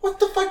goes... What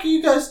the fuck are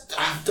you guys...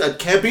 I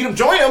can't beat him,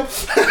 join him!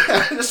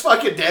 This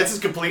fucking dances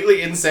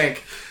completely in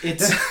sync.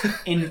 It's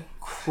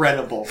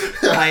incredible.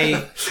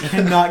 I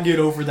cannot get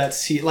over that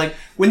scene. Like,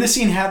 when the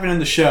scene happened in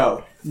the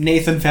show,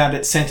 Nathan found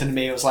it, sent it to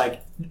me. It was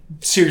like,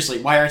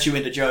 seriously, why aren't you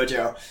into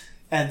JoJo?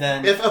 And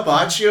then... If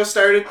Abacchio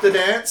started the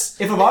dance...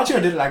 If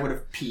Abacchio did it, I would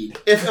have peed.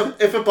 If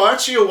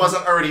Abacchio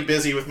wasn't already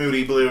busy with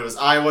Moody Blues,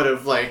 I would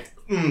have,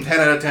 10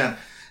 out of 10.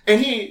 And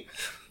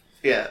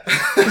Yeah.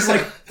 It's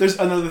like, there's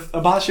another...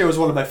 Abashio is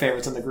one of my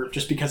favorites in the group,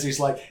 just because he's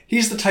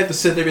the type to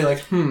sit there and be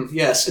like,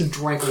 yes, and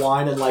drink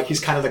wine, and like,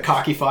 he's kind of the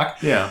cocky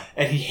fuck. Yeah.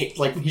 And he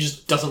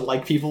just doesn't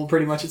like people,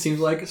 pretty much, it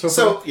seems like.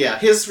 So yeah,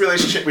 his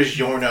relationship with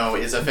Giorno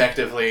is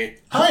effectively,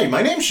 hi,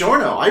 my name's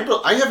Giorno.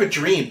 I have a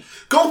dream.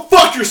 Go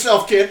fuck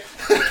yourself, kid!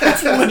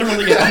 That's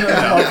literally it. I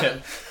love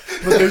him.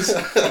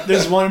 But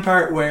there's one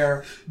part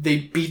where they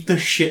beat the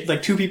shit,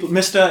 like two people,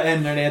 Mista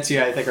and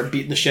Nancy, I think, are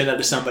beating the shit out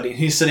of somebody. And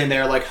he's sitting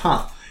there like,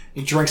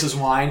 He drinks his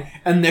wine,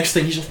 and next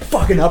thing he's just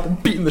fucking up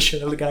and beating the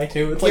shit out of the guy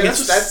too. It's like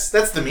that's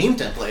the meme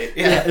template.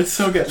 Yeah, it's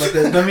so good. Like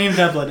the meme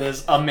template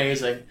is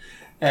amazing,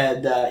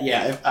 and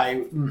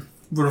I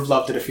would have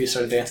loved it if he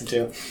started dancing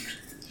too.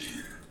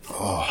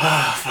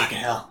 Oh, fucking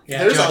hell! Yeah,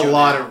 there's JoJo, a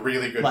lot of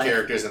really good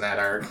characters in that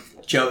arc.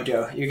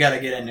 JoJo, you gotta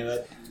get into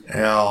it.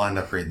 Yeah, I'll end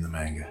up reading the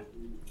manga.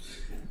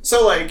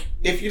 So, like,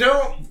 if you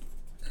don't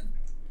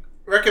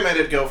recommend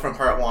it, go from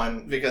part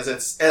 1 because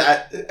it's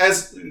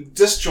as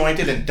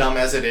disjointed and dumb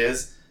as it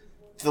is.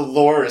 The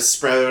lore is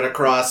spread out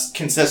across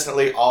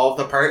consistently all of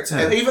the parts,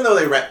 and even though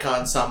they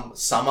retcon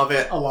some of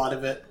it, a lot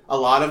of it,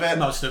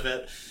 most of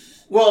it.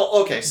 Well,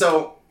 okay,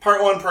 so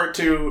part 1, part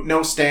 2,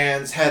 no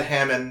stands, head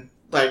Hammond.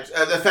 Like,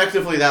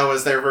 effectively, that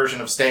was their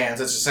version of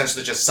stands. It's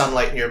essentially just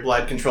sunlight in your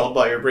blood controlled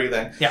by your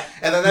breathing. Yeah.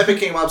 And then that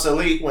became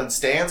obsolete when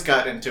stands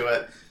got into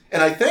it.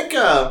 And I think,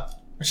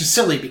 which is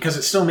silly, because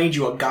it still made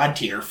you a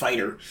god-tier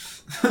fighter.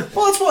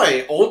 Well, that's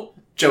why old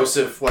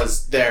Joseph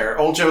was there.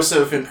 Old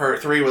Joseph in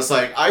part 3 was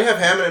like, I have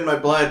Hammond in my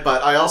blood,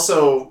 but I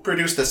also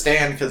produced the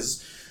stand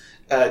because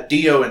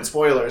Dio and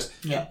spoilers.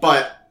 Yeah.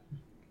 But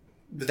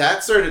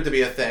that started to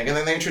be a thing. And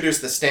then they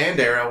introduced the stand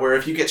arrow, where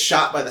if you get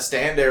shot by the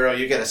stand arrow,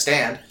 you get a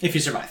stand. If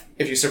you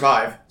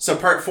survive. So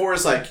part 4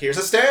 is like, here's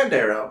a stand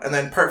arrow. And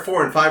then part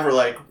 4 and 5 were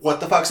like, what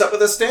the fuck's up with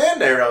the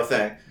stand arrow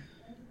thing?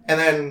 And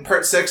then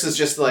part 6 is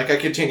just like a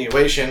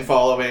continuation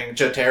following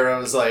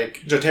Jotaro's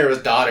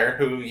daughter,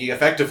 who he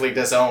effectively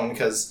disowned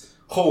because,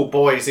 oh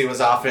boys, he was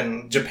off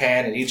in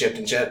Japan and Egypt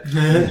and shit.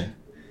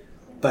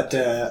 But,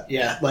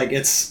 like,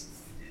 it's...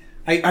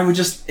 I would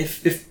just...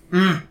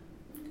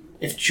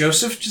 If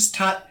Joseph just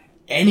taught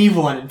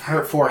anyone in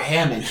part 4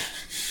 Hammond,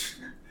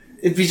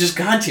 it'd be just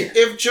god tier.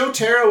 If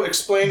Jotaro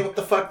explained what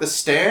the fuck the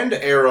stand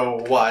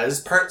arrow was,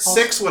 part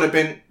 6 would have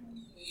been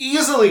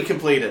easily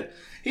completed.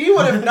 He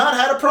would have not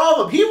had a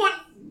problem.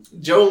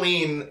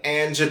 Jolene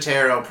and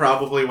Jotaro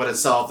probably would have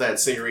solved that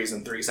series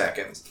in 3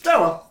 seconds.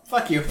 Oh well,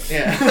 fuck you.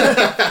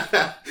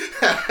 Yeah.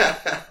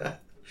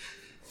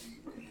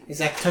 He's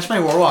like, touch my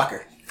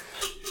Warwalker.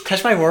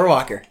 Touch my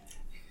Warwalker.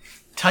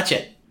 Touch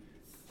it.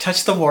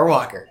 Touch the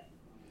Warwalker.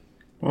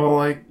 Well,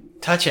 like...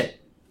 Touch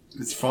it.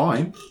 It's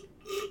fine.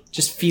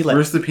 Just feel it.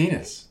 Where's the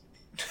penis?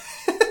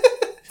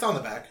 It's on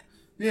the back.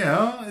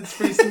 Yeah, it's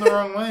facing the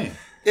wrong way.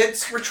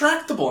 It's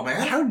retractable,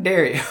 man. How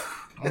dare you?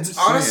 It's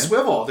on a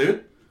swivel,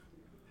 dude.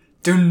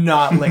 Do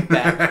not lick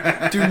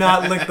that. Do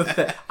not lick the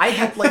thing. I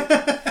had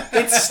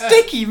it's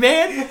sticky,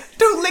 man.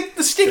 Don't lick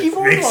the sticky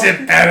Warwalker. Makes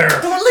it better.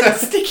 Don't lick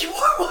the sticky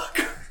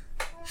Warwalker.